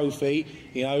 won a trophy,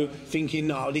 thinking,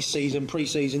 no, this season,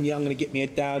 pre-season, I'm going to get my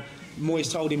head down.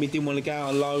 Moyes told him he didn't want to go out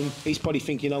on loan. He's probably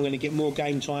thinking, I'm going to get more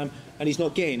game time, and he's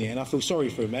not getting it, and I feel sorry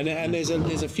for him. And there's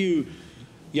a few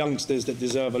youngsters that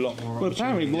deserve a lot more. Well,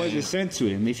 apparently Moyes has said to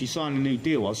him, if you sign a new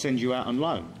deal, I'll send you out on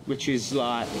loan, which is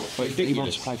like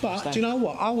ridiculous. But do you know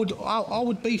what? I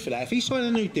would be for that. If he signed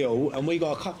a new deal and we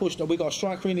got a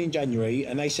striker in January,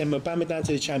 and they send Mbama down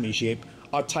to the Championship,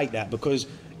 I'd take that, because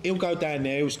he'll go down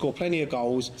there, he'll score plenty of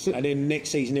goals, and then next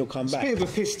season he'll come back. It's a bit of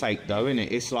a piss take, though, isn't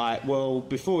it? It's like, well,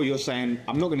 before you're saying,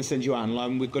 I'm not going to send you out on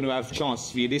loan, we're going to have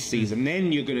chances for you this season,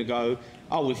 then you're going to go,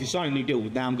 oh, if you sign a new deal,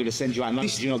 now I'm going to send you out on loan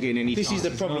because you're not getting any chances. This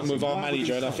is the problem with our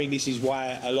manager, and I think this is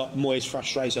why Moyes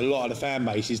frustrates a lot of the fan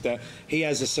base, is that he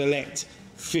has a select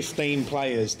 15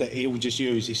 players that he'll just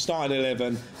use. His starting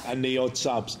 11 and the odd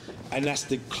subs, and that's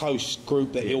the close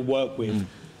group that he'll work with.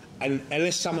 And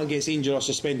unless someone gets injured or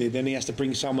suspended, then he has to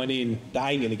bring someone in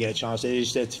that ain't going to get a chance. They're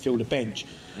just there to fill the bench.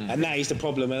 And that is the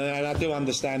problem. And I do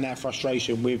understand that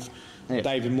frustration with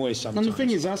David Moyes sometimes. And the thing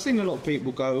is, I've seen a lot of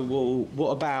people go, well, what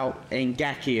about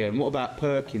Ngakia and what about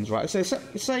Perkins, right? So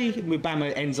say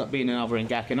Mbama ends up being another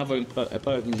Ngakia, another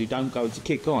Perkins who don't go to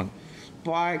kick on.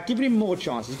 By giving him more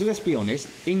chances, because let's be honest,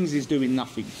 Ings is doing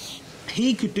nothing.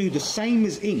 He could do the same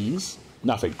as Ings.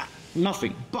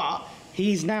 Nothing. But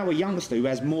he's now a youngster who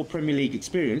has more Premier League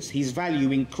experience. His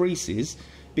value increases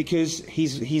because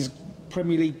he's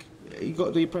Premier League. He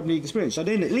got the Premier League experience. So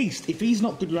then, at least, if he's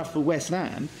not good enough for West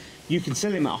Ham, you can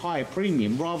sell him at a higher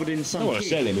premium rather than some. I don't want to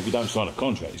sell him if you don't sign a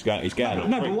contract. He's going.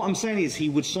 No, but what I'm saying is he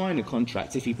would sign a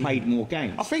contract if he played more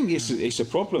games. I think it's a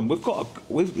problem. We've got a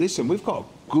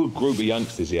good group of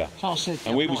youngsters here,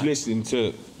 and we was listening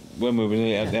to. When we were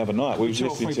there the other night, we were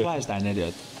listening to players down there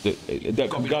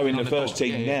that can go in the first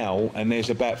team now, and there's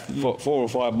about 4 or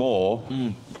 5 more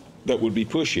that would be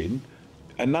pushing,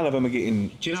 and none of them are getting.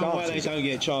 Do you know why they don't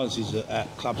get chances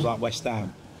at clubs like West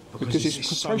Ham? Because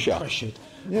it's so pressured.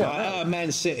 Yeah, like at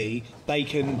Man City, they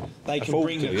can bring a couple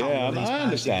of these I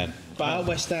understand. But at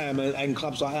West Ham and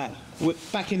clubs like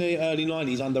that, back in the early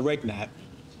 90s under Redknapp,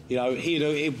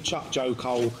 he'd chuck Joe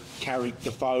Cole, Carrick,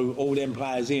 Defoe, all them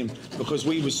players in, because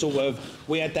we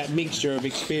had that mixture of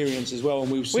experience as well,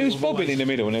 and we was bobbing in the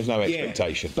middle and there's no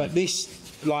expectation. But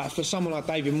this, like for someone like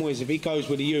David Moyes, if he goes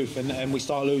with the youth and we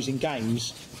start losing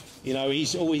games,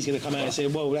 he's always going to come out and say,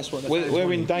 well, that's what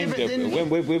we're in danger.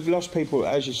 We've lost people,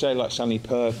 as you say, like Sonny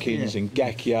Perkins and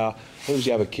Ngakia. Who was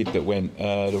the other kid that went,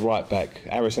 the right back,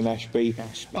 Harrison Ashby?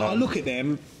 But I look at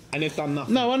them, and they've done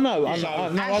nothing. No, I know.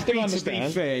 I do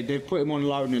understand. To be fair, they've put him on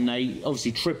loan, and they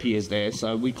obviously Trippier's there,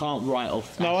 so we can't write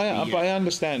off. No, I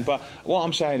understand. But what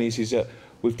I'm saying is that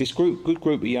with this good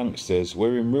group of youngsters,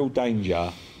 we're in real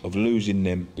danger of losing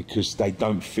them because they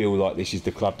don't feel like this is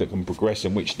the club that can progress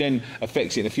them, which then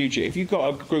affects it in the future. If you've got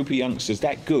a group of youngsters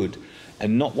that good,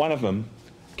 and not one of them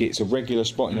gets a regular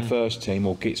spot in the first team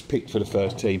or gets picked for the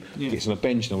first team, gets on the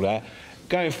bench and all that,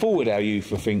 going forward, our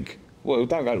youth will think, well,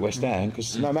 don't go to West Ham,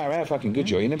 because no matter how fucking good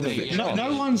you are, you never get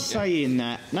No one's saying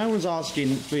that. No one's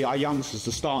asking for our youngsters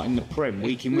to start in the Prem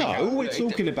week in week out. All we're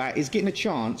talking about is getting a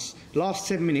chance, last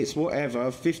 10 minutes,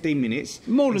 whatever, 15 minutes.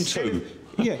 More than 2.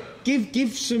 Yeah,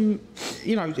 give some,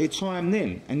 time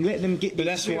then, and let them get. But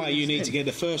that's why you need to get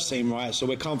the first team right, so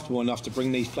we're comfortable enough to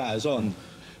bring these players on.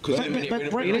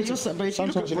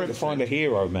 Sometimes you need to find a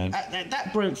hero, man.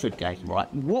 That Brentford game,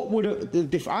 right? What would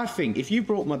I think if you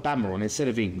brought Mabama on instead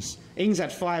of Ings? Ings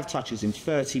had 5 touches in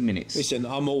 30 minutes. Listen,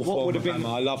 I'm all for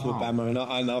Mabama. I love Mabama, and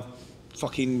I've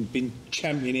fucking been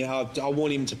championing it. I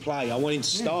want him to play. I want him to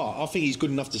start. I think he's good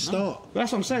enough to start.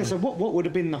 That's what I'm saying. So what would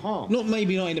have been the harm?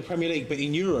 Maybe not in the Premier League, but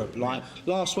in Europe. Like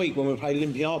last week when we played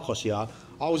Olympiacos here,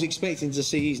 I was expecting to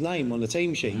see his name on the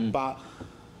team sheet, but.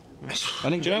 I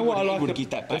think, do you know what I like?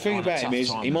 The thing about him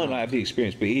is he might not have the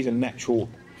experience, but he's a natural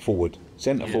forward,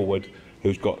 centre forward,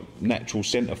 who's got natural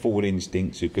centre forward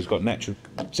instincts, who's got natural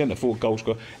centre forward goal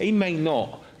scorer. He may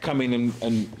not come in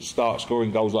and start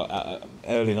scoring goals like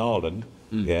Erling Haaland.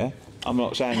 Yeah, I'm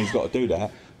not saying he's got to do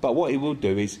that, but what he will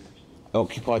do is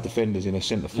occupy defenders in a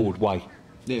centre forward way.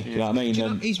 Yeah. You know what I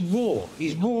mean? He's raw.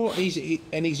 He's raw.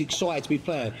 And he's excited to be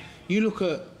playing. You look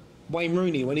at Wayne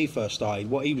Rooney when he first started,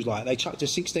 what he was like. They chucked a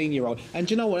 16-year-old, and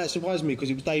do you know what? That surprised me because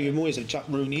it was David Moyes that chucked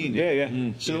Rooney in.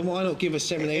 Yeah. So why not give a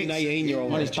 17,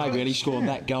 18-year-old? On his baby, and he scored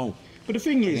that goal. But the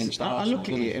thing is, I look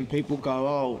at it and people go,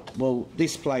 oh, well,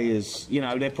 this player's,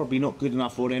 they're probably not good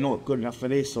enough, or they're not good enough for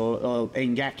this, or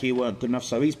Ngaki weren't good enough,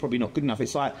 so he's probably not good enough.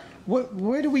 It's like,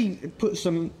 where do we put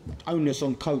some onus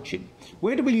on coaching?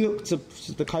 Where do we look to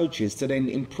the coaches to then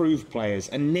improve players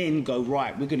and then go,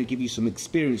 right, we're going to give you some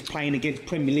experience playing against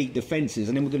Premier League defences,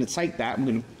 and then we're going to take that and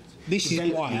we're going to... This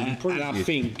is why, and I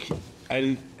think,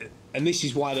 and this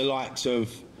is why the likes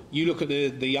of... You look at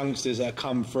the youngsters that have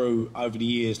come through over the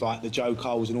years, like the Joe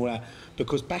Coles and all that,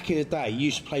 because back in the day, you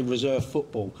used to play reserve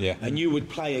football, and you would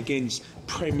play against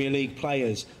Premier League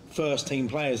players, first-team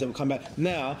players that would come back.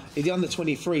 Now, in the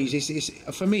under-23s,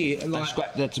 it's for me...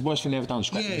 That's the worst thing they've ever done,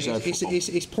 reserve football.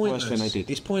 It's pointless. Worst thing they did.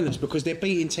 It's pointless because they're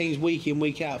beating teams week in,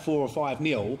 week out, 4 or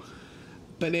 5-0.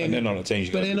 But then, and they're not the teams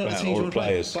you want to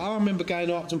play. But I remember going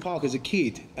to Upton Park as a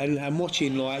kid and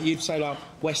watching, like, you'd say, like,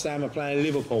 West Ham are playing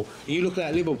Liverpool. And you look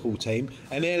at that Liverpool team,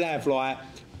 and they'll have, like,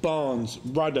 Barnes,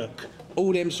 Ruddock,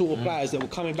 all them sort of players that were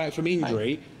coming back from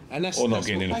injury. And that's... Or not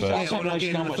getting in the first. Or not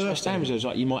getting in the first team.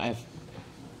 Like, you might have...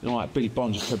 like Billy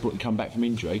Bonds and come back from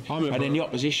injury, and then the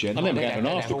opposition. I remember going to an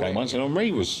Arsenal game once, and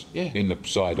Henry was in the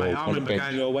side. Mate, I remember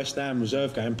going to a West Ham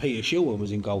reserve game. Peter Shilton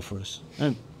was in goal for us.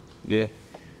 Yeah.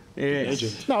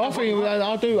 No, I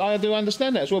think I do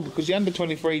understand that as well, because the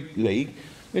under-23 league.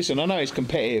 Listen, I know it's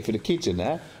competitive for the kids in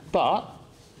there, but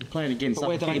you're playing against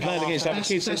other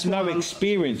kids. There's no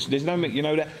experience. There's no,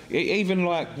 that even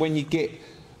like when you get.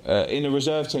 In a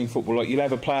reserve team football, like you'll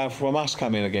have a player from us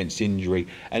come in against injury,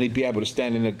 and he'd be able to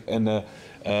stand in the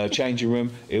changing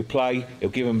room. He'll play. He'll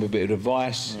give him a bit of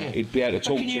advice. He'd be able to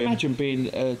talk to him. Can you imagine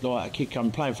being like a kid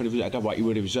coming playing for the like you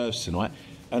were the reserves tonight?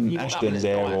 And Ashton's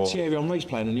there, or Thierry Henry's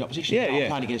playing in the opposition.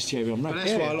 Playing against Thierry Henry.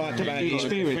 That's what I like about the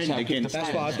experience.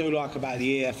 That's what I do like about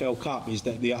the EFL Cup is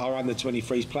that our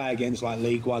under-23s play against like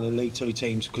League One and League Two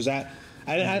teams, because that.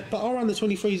 But our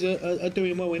under-23s are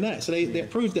doing well in that, so they've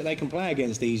proved that they can play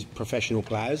against these professional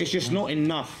players. It's just not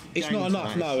enough. It's not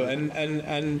enough, no,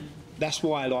 and that's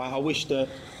why I wish that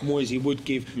Moisey would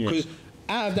give, because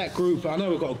out of that group, I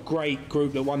know we've got a great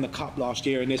group that won the cup last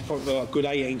year, and there's probably a good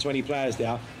 18-20 players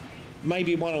there.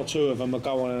 Maybe 1 or 2 of them will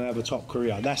go on and have a top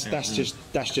career. That's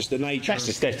just the nature. That's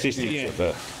the statistics of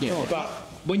it. But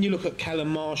when you look at Callum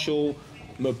Marshall,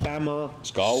 Mabama,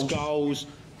 Scholes.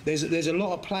 There's a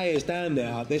lot of players down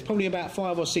there. There's probably about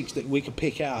 5 or 6 that we could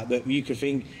pick out that you could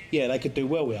think, they could do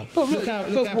well with. Look how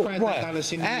proud they've done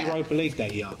us in the Europa League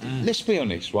that year. Let's be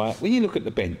honest, right? When you look at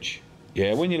the bench,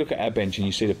 when you look at our bench and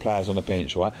you see the players on the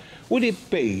bench, right? Would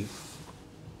it be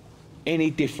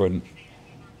any different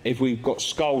if we've got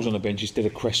Scholes on the bench instead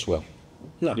of Cresswell?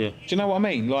 No. Do you know what I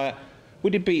mean? Like,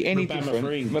 would it be any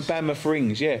different? Mabama for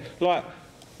Ings, Like,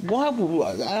 why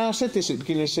would... I said this at the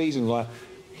beginning of the season, like...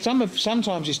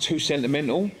 Sometimes it's too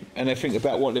sentimental, and they think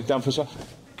about what they've done for...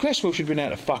 Cresswell should have been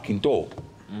out the fucking door.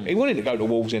 He wanted to go to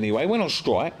Wolves anyway. He went on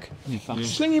strike.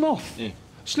 Sling him off.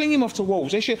 Sling him off to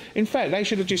Wolves. They should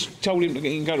have just told him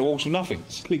to go to Wolves for nothing.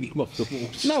 Sling him off to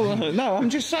Wolves. No, I'm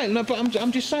just saying. No, but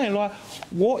I'm just saying, like,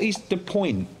 what is the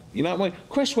point? You know, when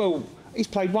Cresswell... He's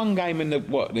played 1 game in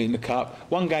the cup,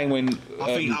 1 game when...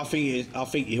 I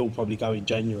think he'll probably go in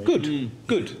January.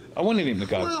 Good. I wanted him to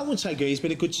go. Well, I wouldn't say good. He's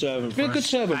been a good servant.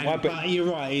 But you're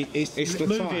right. It's the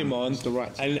move him on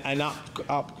and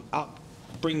up.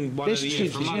 Bring one of the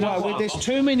years. There's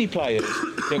too many players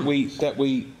that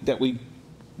we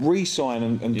re-sign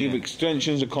and give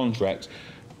extensions of contracts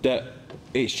that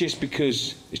it's just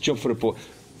because it's job for the poor.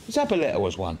 Zabaleta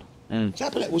was one.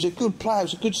 Zabaleta was a good player,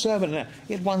 was a good servant.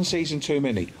 He had 1 season too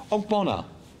many. Ogbonna,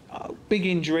 big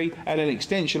injury, had an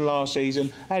extension last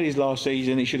season, had his last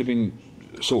season, he should have been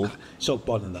sort of. It's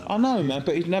Bonner though. I know, man,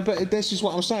 but this is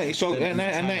what I'm saying. It's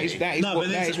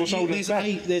that is what's holding us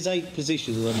back. There's 8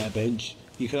 positions on that bench.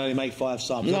 You can only make 5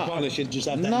 subs. No, Bonner should just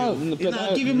have that.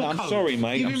 Give him a coat. I'm sorry,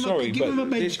 mate. I'm sorry, give him a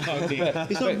bench coat.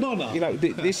 It's not Bonner. You know,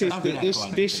 this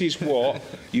is what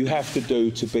you have to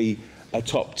do to be a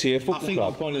top tier football club. I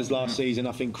think Bonner's last season.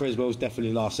 I think Criswell's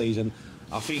definitely last season.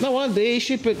 I think they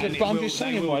should, but I'm just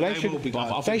saying, they should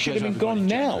have been gone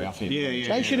now.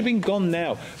 They should have been gone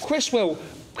now. Cresswell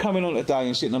coming on today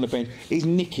and sitting on the bench, he's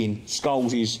nicking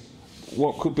Scholes'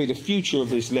 what could be the future of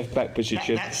his left back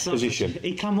position.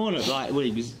 He come on at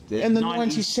he was in the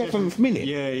 97th minute.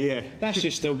 Yeah. That's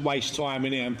just a waste time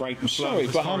in it and break the flow. Sorry,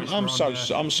 but I'm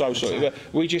so sorry.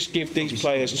 We just give these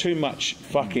players too much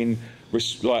fucking.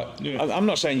 I'm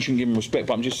not saying you shouldn't give them respect,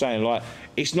 but I'm just saying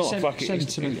it's not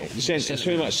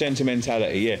too much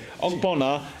sentimentality. Yeah, on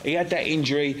Bonner, he had that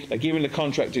injury. They give him the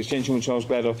contract extension with Charles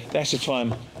Bladder. That's the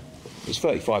time. He's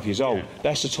 35 years old.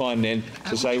 That's the time then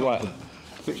to say right.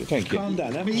 Thank you. Calm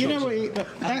down. But you know what?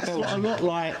 That's a lot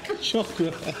like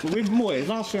chocolate with Moyes.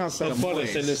 Last thing I said.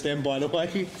 Send us them, by the way.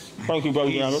 Thank you,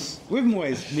 brother. With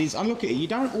Moyes, I look at it. You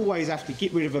don't always have to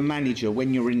get rid of a manager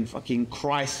when you're in fucking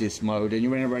crisis mode and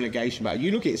you're in a relegation battle. You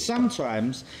look at it.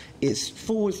 Sometimes it's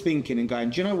forward thinking and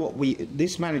going. Do you know what?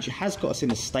 This manager has got us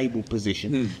in a stable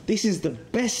position. This is the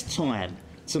best time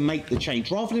to make the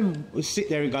change, rather than sit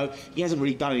there and go, he hasn't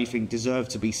really done anything,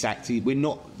 deserved to be sacked. We're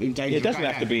not in danger. It doesn't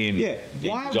have to be in. Yeah,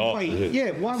 why wait?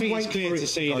 Yeah, why wait? It's clear to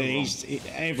see that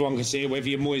everyone can see it, whether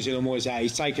you're Moyes in or Moyes out.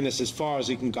 He's taken us as far as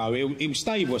he can go. He'll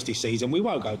stay with us this season. We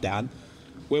won't go down.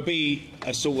 We'll be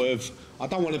a sort of. I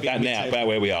don't want to be about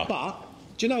where we are. But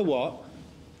do you know what?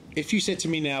 If you said to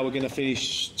me now we're going to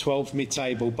finish 12th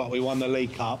mid-table, but we won the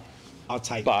League Cup, I'll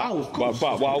take. But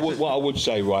what I would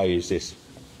say, Ray, is this.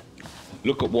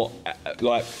 Look at what,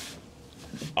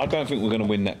 I don't think we're going to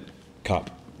win that cup,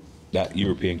 that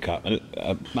European Cup. Mate,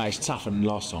 it's tougher than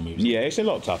last time we was. Yeah, it's a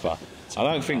lot tougher. I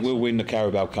don't think we'll win the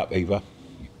Carabao Cup either.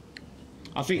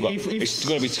 I think it's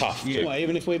going to be tough. Yeah. What,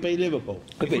 even if we beat Liverpool?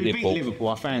 If we beat Liverpool,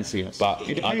 I fancy us. But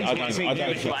I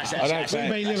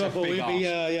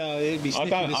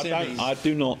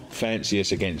do not fancy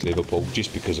us against Liverpool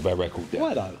just because of our record.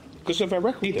 Why though? Because of our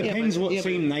record. It depends what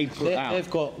team they put out.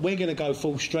 We're going to go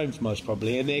full strength most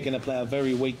probably, and they're going to play a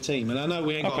very weak team. And I know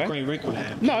we ain't got a great record.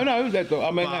 No,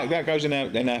 that goes in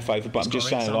our favour. But I'm just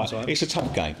saying, it's a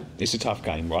tough game. It's a tough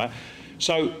game, right?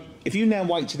 So if you now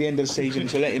wait to the end of the season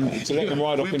to let him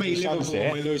ride off into the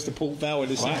sunset, we lose to Port Vale in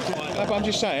the same time. But I'm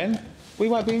just saying, we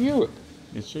won't be in Europe.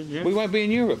 We won't be in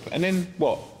Europe, and then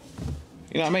what?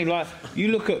 You know what I mean? You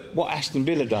look at what Aston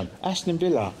Villa done. Aston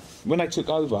Villa. When they took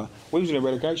over, we was in a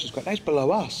relegation squad. They was below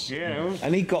us. Yeah.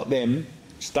 And he got them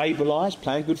stabilised,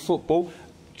 playing good football.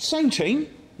 Same team,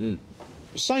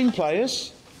 same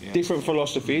players, different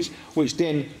philosophies, which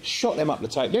then shot them up the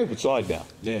table. They're a good side now.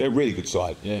 Yeah. They're a really good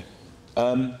side. Yeah.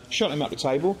 Shot them up the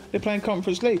table. They're playing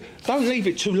Conference League. Don't leave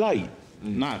it too late.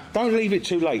 No. Don't leave it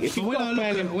too late. If when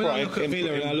I look at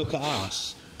Villa and I look at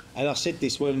us, and I said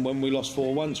this when we lost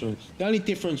 4-1 to them, the only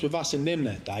difference with us and them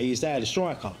that day is they had a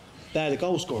striker. They had a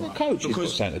goal scorer. The coach has got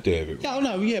something to do with it. Yeah, I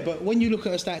know, yeah, but when you look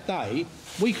at us that day,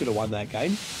 we could have won that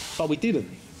game, but we didn't.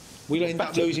 We ended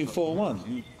up losing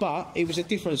 4-1. But it was a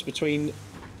difference between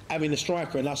having a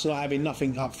striker and us not having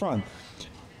nothing up front.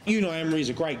 You know, Emery's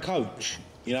a great coach.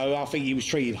 You know, I think he was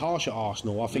treated harsh at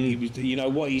Arsenal. I think he was, you know,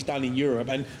 what he's done in Europe,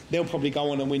 and they'll probably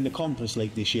go on and win the Conference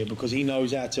League this year because he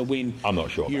knows how to win. I'm not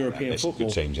sure European There's football.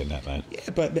 Good teams in that, man. Yeah,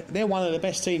 but they're one of the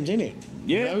best teams in it.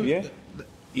 Yeah, you know?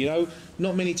 You know,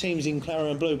 not many teams in Claret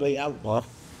and Blue beat Alkmaar.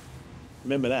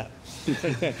 Remember that.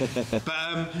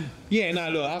 But yeah, no,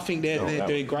 look, I think they're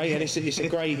doing great, and it's a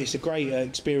great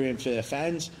experience for their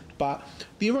fans. But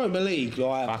the Europa League,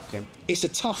 it is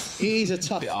tough,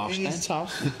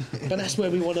 but that's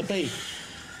where we want to be.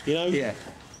 You know. Yeah.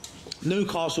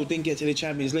 Newcastle didn't get to the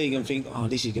Champions League and think, oh,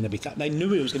 this is going to be tough. They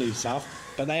knew it was going to be tough,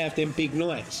 but they have them big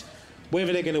nights.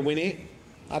 Whether they're going to win it,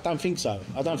 I don't think so.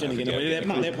 I don't think they're going to win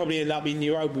it. They'll probably end up in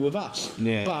Europa with us.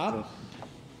 Yeah. But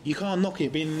you can't knock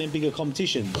it being in them bigger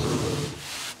competitions.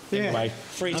 Yeah. Anyway,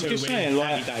 3-2 I'm just saying,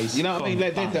 saying, days. You know what I mean?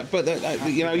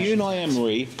 You know, Unai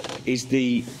Emery is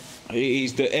the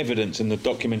evidence and the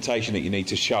documentation that you need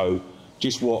to show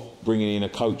just what bringing in a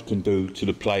coach can do to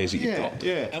the players that you've got.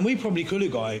 Yeah, and we probably could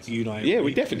have got Unai. Yeah,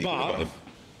 we definitely could have got him.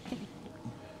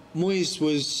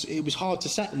 Moyes it was hard to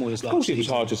sack Moyes last Of course, season. it was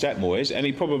hard to sack Moyes, and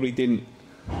he probably didn't.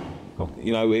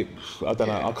 You know, I don't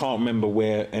know. I can't remember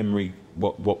where Emery,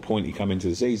 what point he come into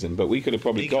the season, but we could have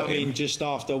probably got him in just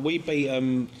after we beat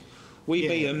We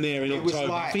beat them there in October.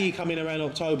 Like, I think you come in around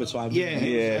October time.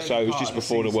 Yeah, so it was just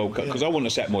before the World Cup. Because I wouldn't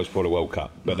have sacked Moyes before the World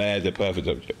Cup, but they had the perfect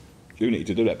opportunity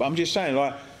to do that. But I'm just saying,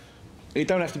 like, it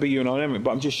don't have to be you and I,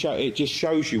 but it just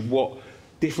shows you what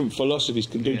different philosophies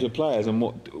can do to players and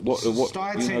what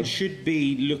Stein should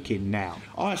be looking now.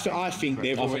 I think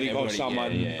they've already got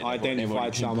someone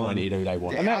identified someone who they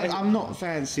want. And I'm not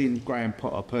fancying Graham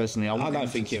Potter personally. I don't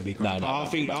think it'll be Graham. I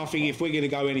think if we're going to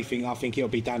go anything, I think it'll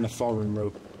be down the foreign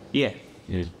route. Yeah.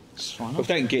 But if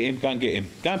they can get him, go and get him.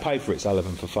 Go and pay for it,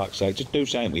 Sullivan, for fuck's sake. Just do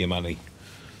something with your money.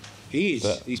 He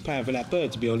is. He's paying for that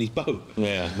bird to be on his boat.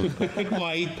 Yeah.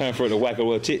 Paying for it to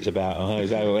waggle her tits about.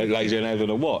 He's lazy and having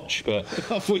a watch. But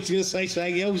I thought he was going to say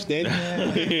something else then.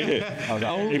 He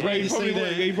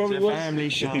probably was. Family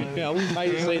show. Yeah, I wouldn't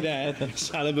pay to see that.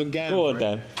 Sullivan Gam. Go on,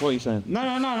 Dan. What are you saying? No.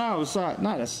 I was like,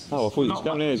 no, that's. Oh, I thought you was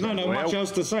coming in. No, much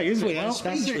else to say, is there?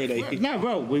 That's really. No,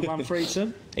 well, we won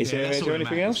 3-2. Is there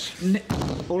anything else?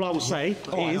 All I will say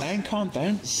is, calm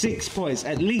down. 6 points,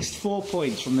 at least 4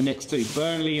 points from the next two,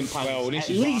 Burnley and Palace. Well, at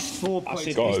least 4 points.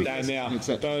 I said this down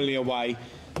now. Burnley away.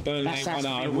 Burnley ain't won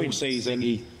at home all season.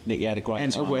 Nicky had a great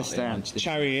and time. West Ham.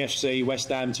 Charity FC, West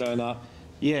Ham turn up.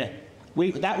 Yeah,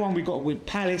 that one we got with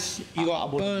Palace. You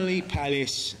got Burnley,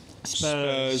 Palace,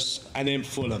 Spurs, and then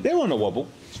Fulham. They're on a wobble.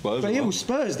 Spurs. But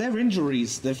Spurs, their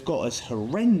injuries, they've got us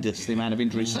horrendous, the amount of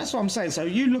injuries. So that's what I'm saying. So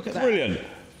you look at that. Brilliant.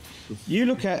 You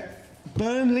look at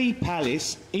Burnley,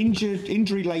 Palace,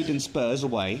 injury-laden Spurs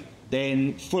away,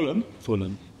 then Fulham.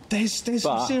 There's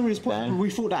some serious problems. We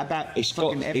thought that about it's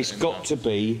got to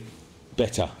be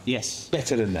better. Yes.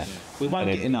 Better than that. We won't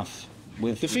get enough.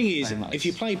 The thing is, if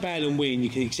you play bad and win, you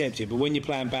can accept it. But when you're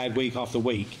playing bad week after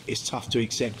week, it's tough to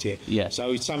accept it. Yeah.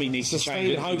 So something needs to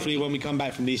change. And hopefully, when we come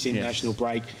back from this international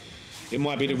break, it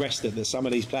might be the rest that some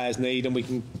of these players need, and we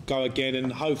can go again.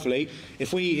 And hopefully,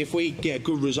 if we get a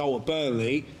good result at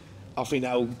Burnley, I think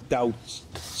that'll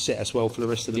set us well for the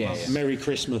rest of the month. Merry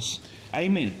Christmas.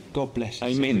 Amen. God bless.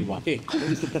 Amen. God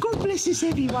bless us,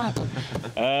 everyone.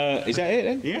 Is that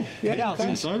it then? Yeah, I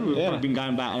think so. We've probably been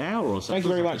going about an hour or so. Thank you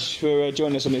very much for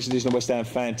joining us on this edition of West Ham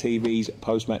Fan TV's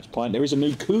post-match pint. There is a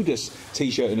new Kudus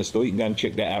t-shirt in the store. You can go and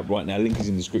check that out right now. Link is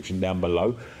in the description down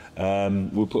below.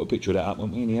 We'll put a picture of that up,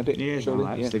 won't we, in the edit? Yeah,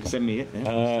 they can send me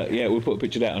it. We'll put a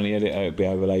picture of that on the edit. It'll be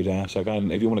overlaid now. So go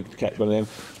and, if you want to catch one of them,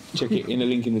 check it in the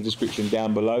link in the description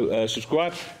down below.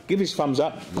 Subscribe, give us a thumbs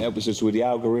up, help us with the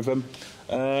algorithm.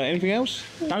 Anything else?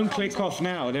 Don't click off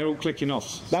now, they're all clicking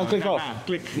off. Don't click off.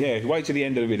 Click. Yeah, wait till the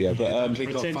end of the video. But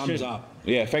Click off, thumbs up.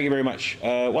 Yeah, thank you very much.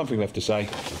 One thing left to say.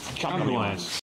 Come on.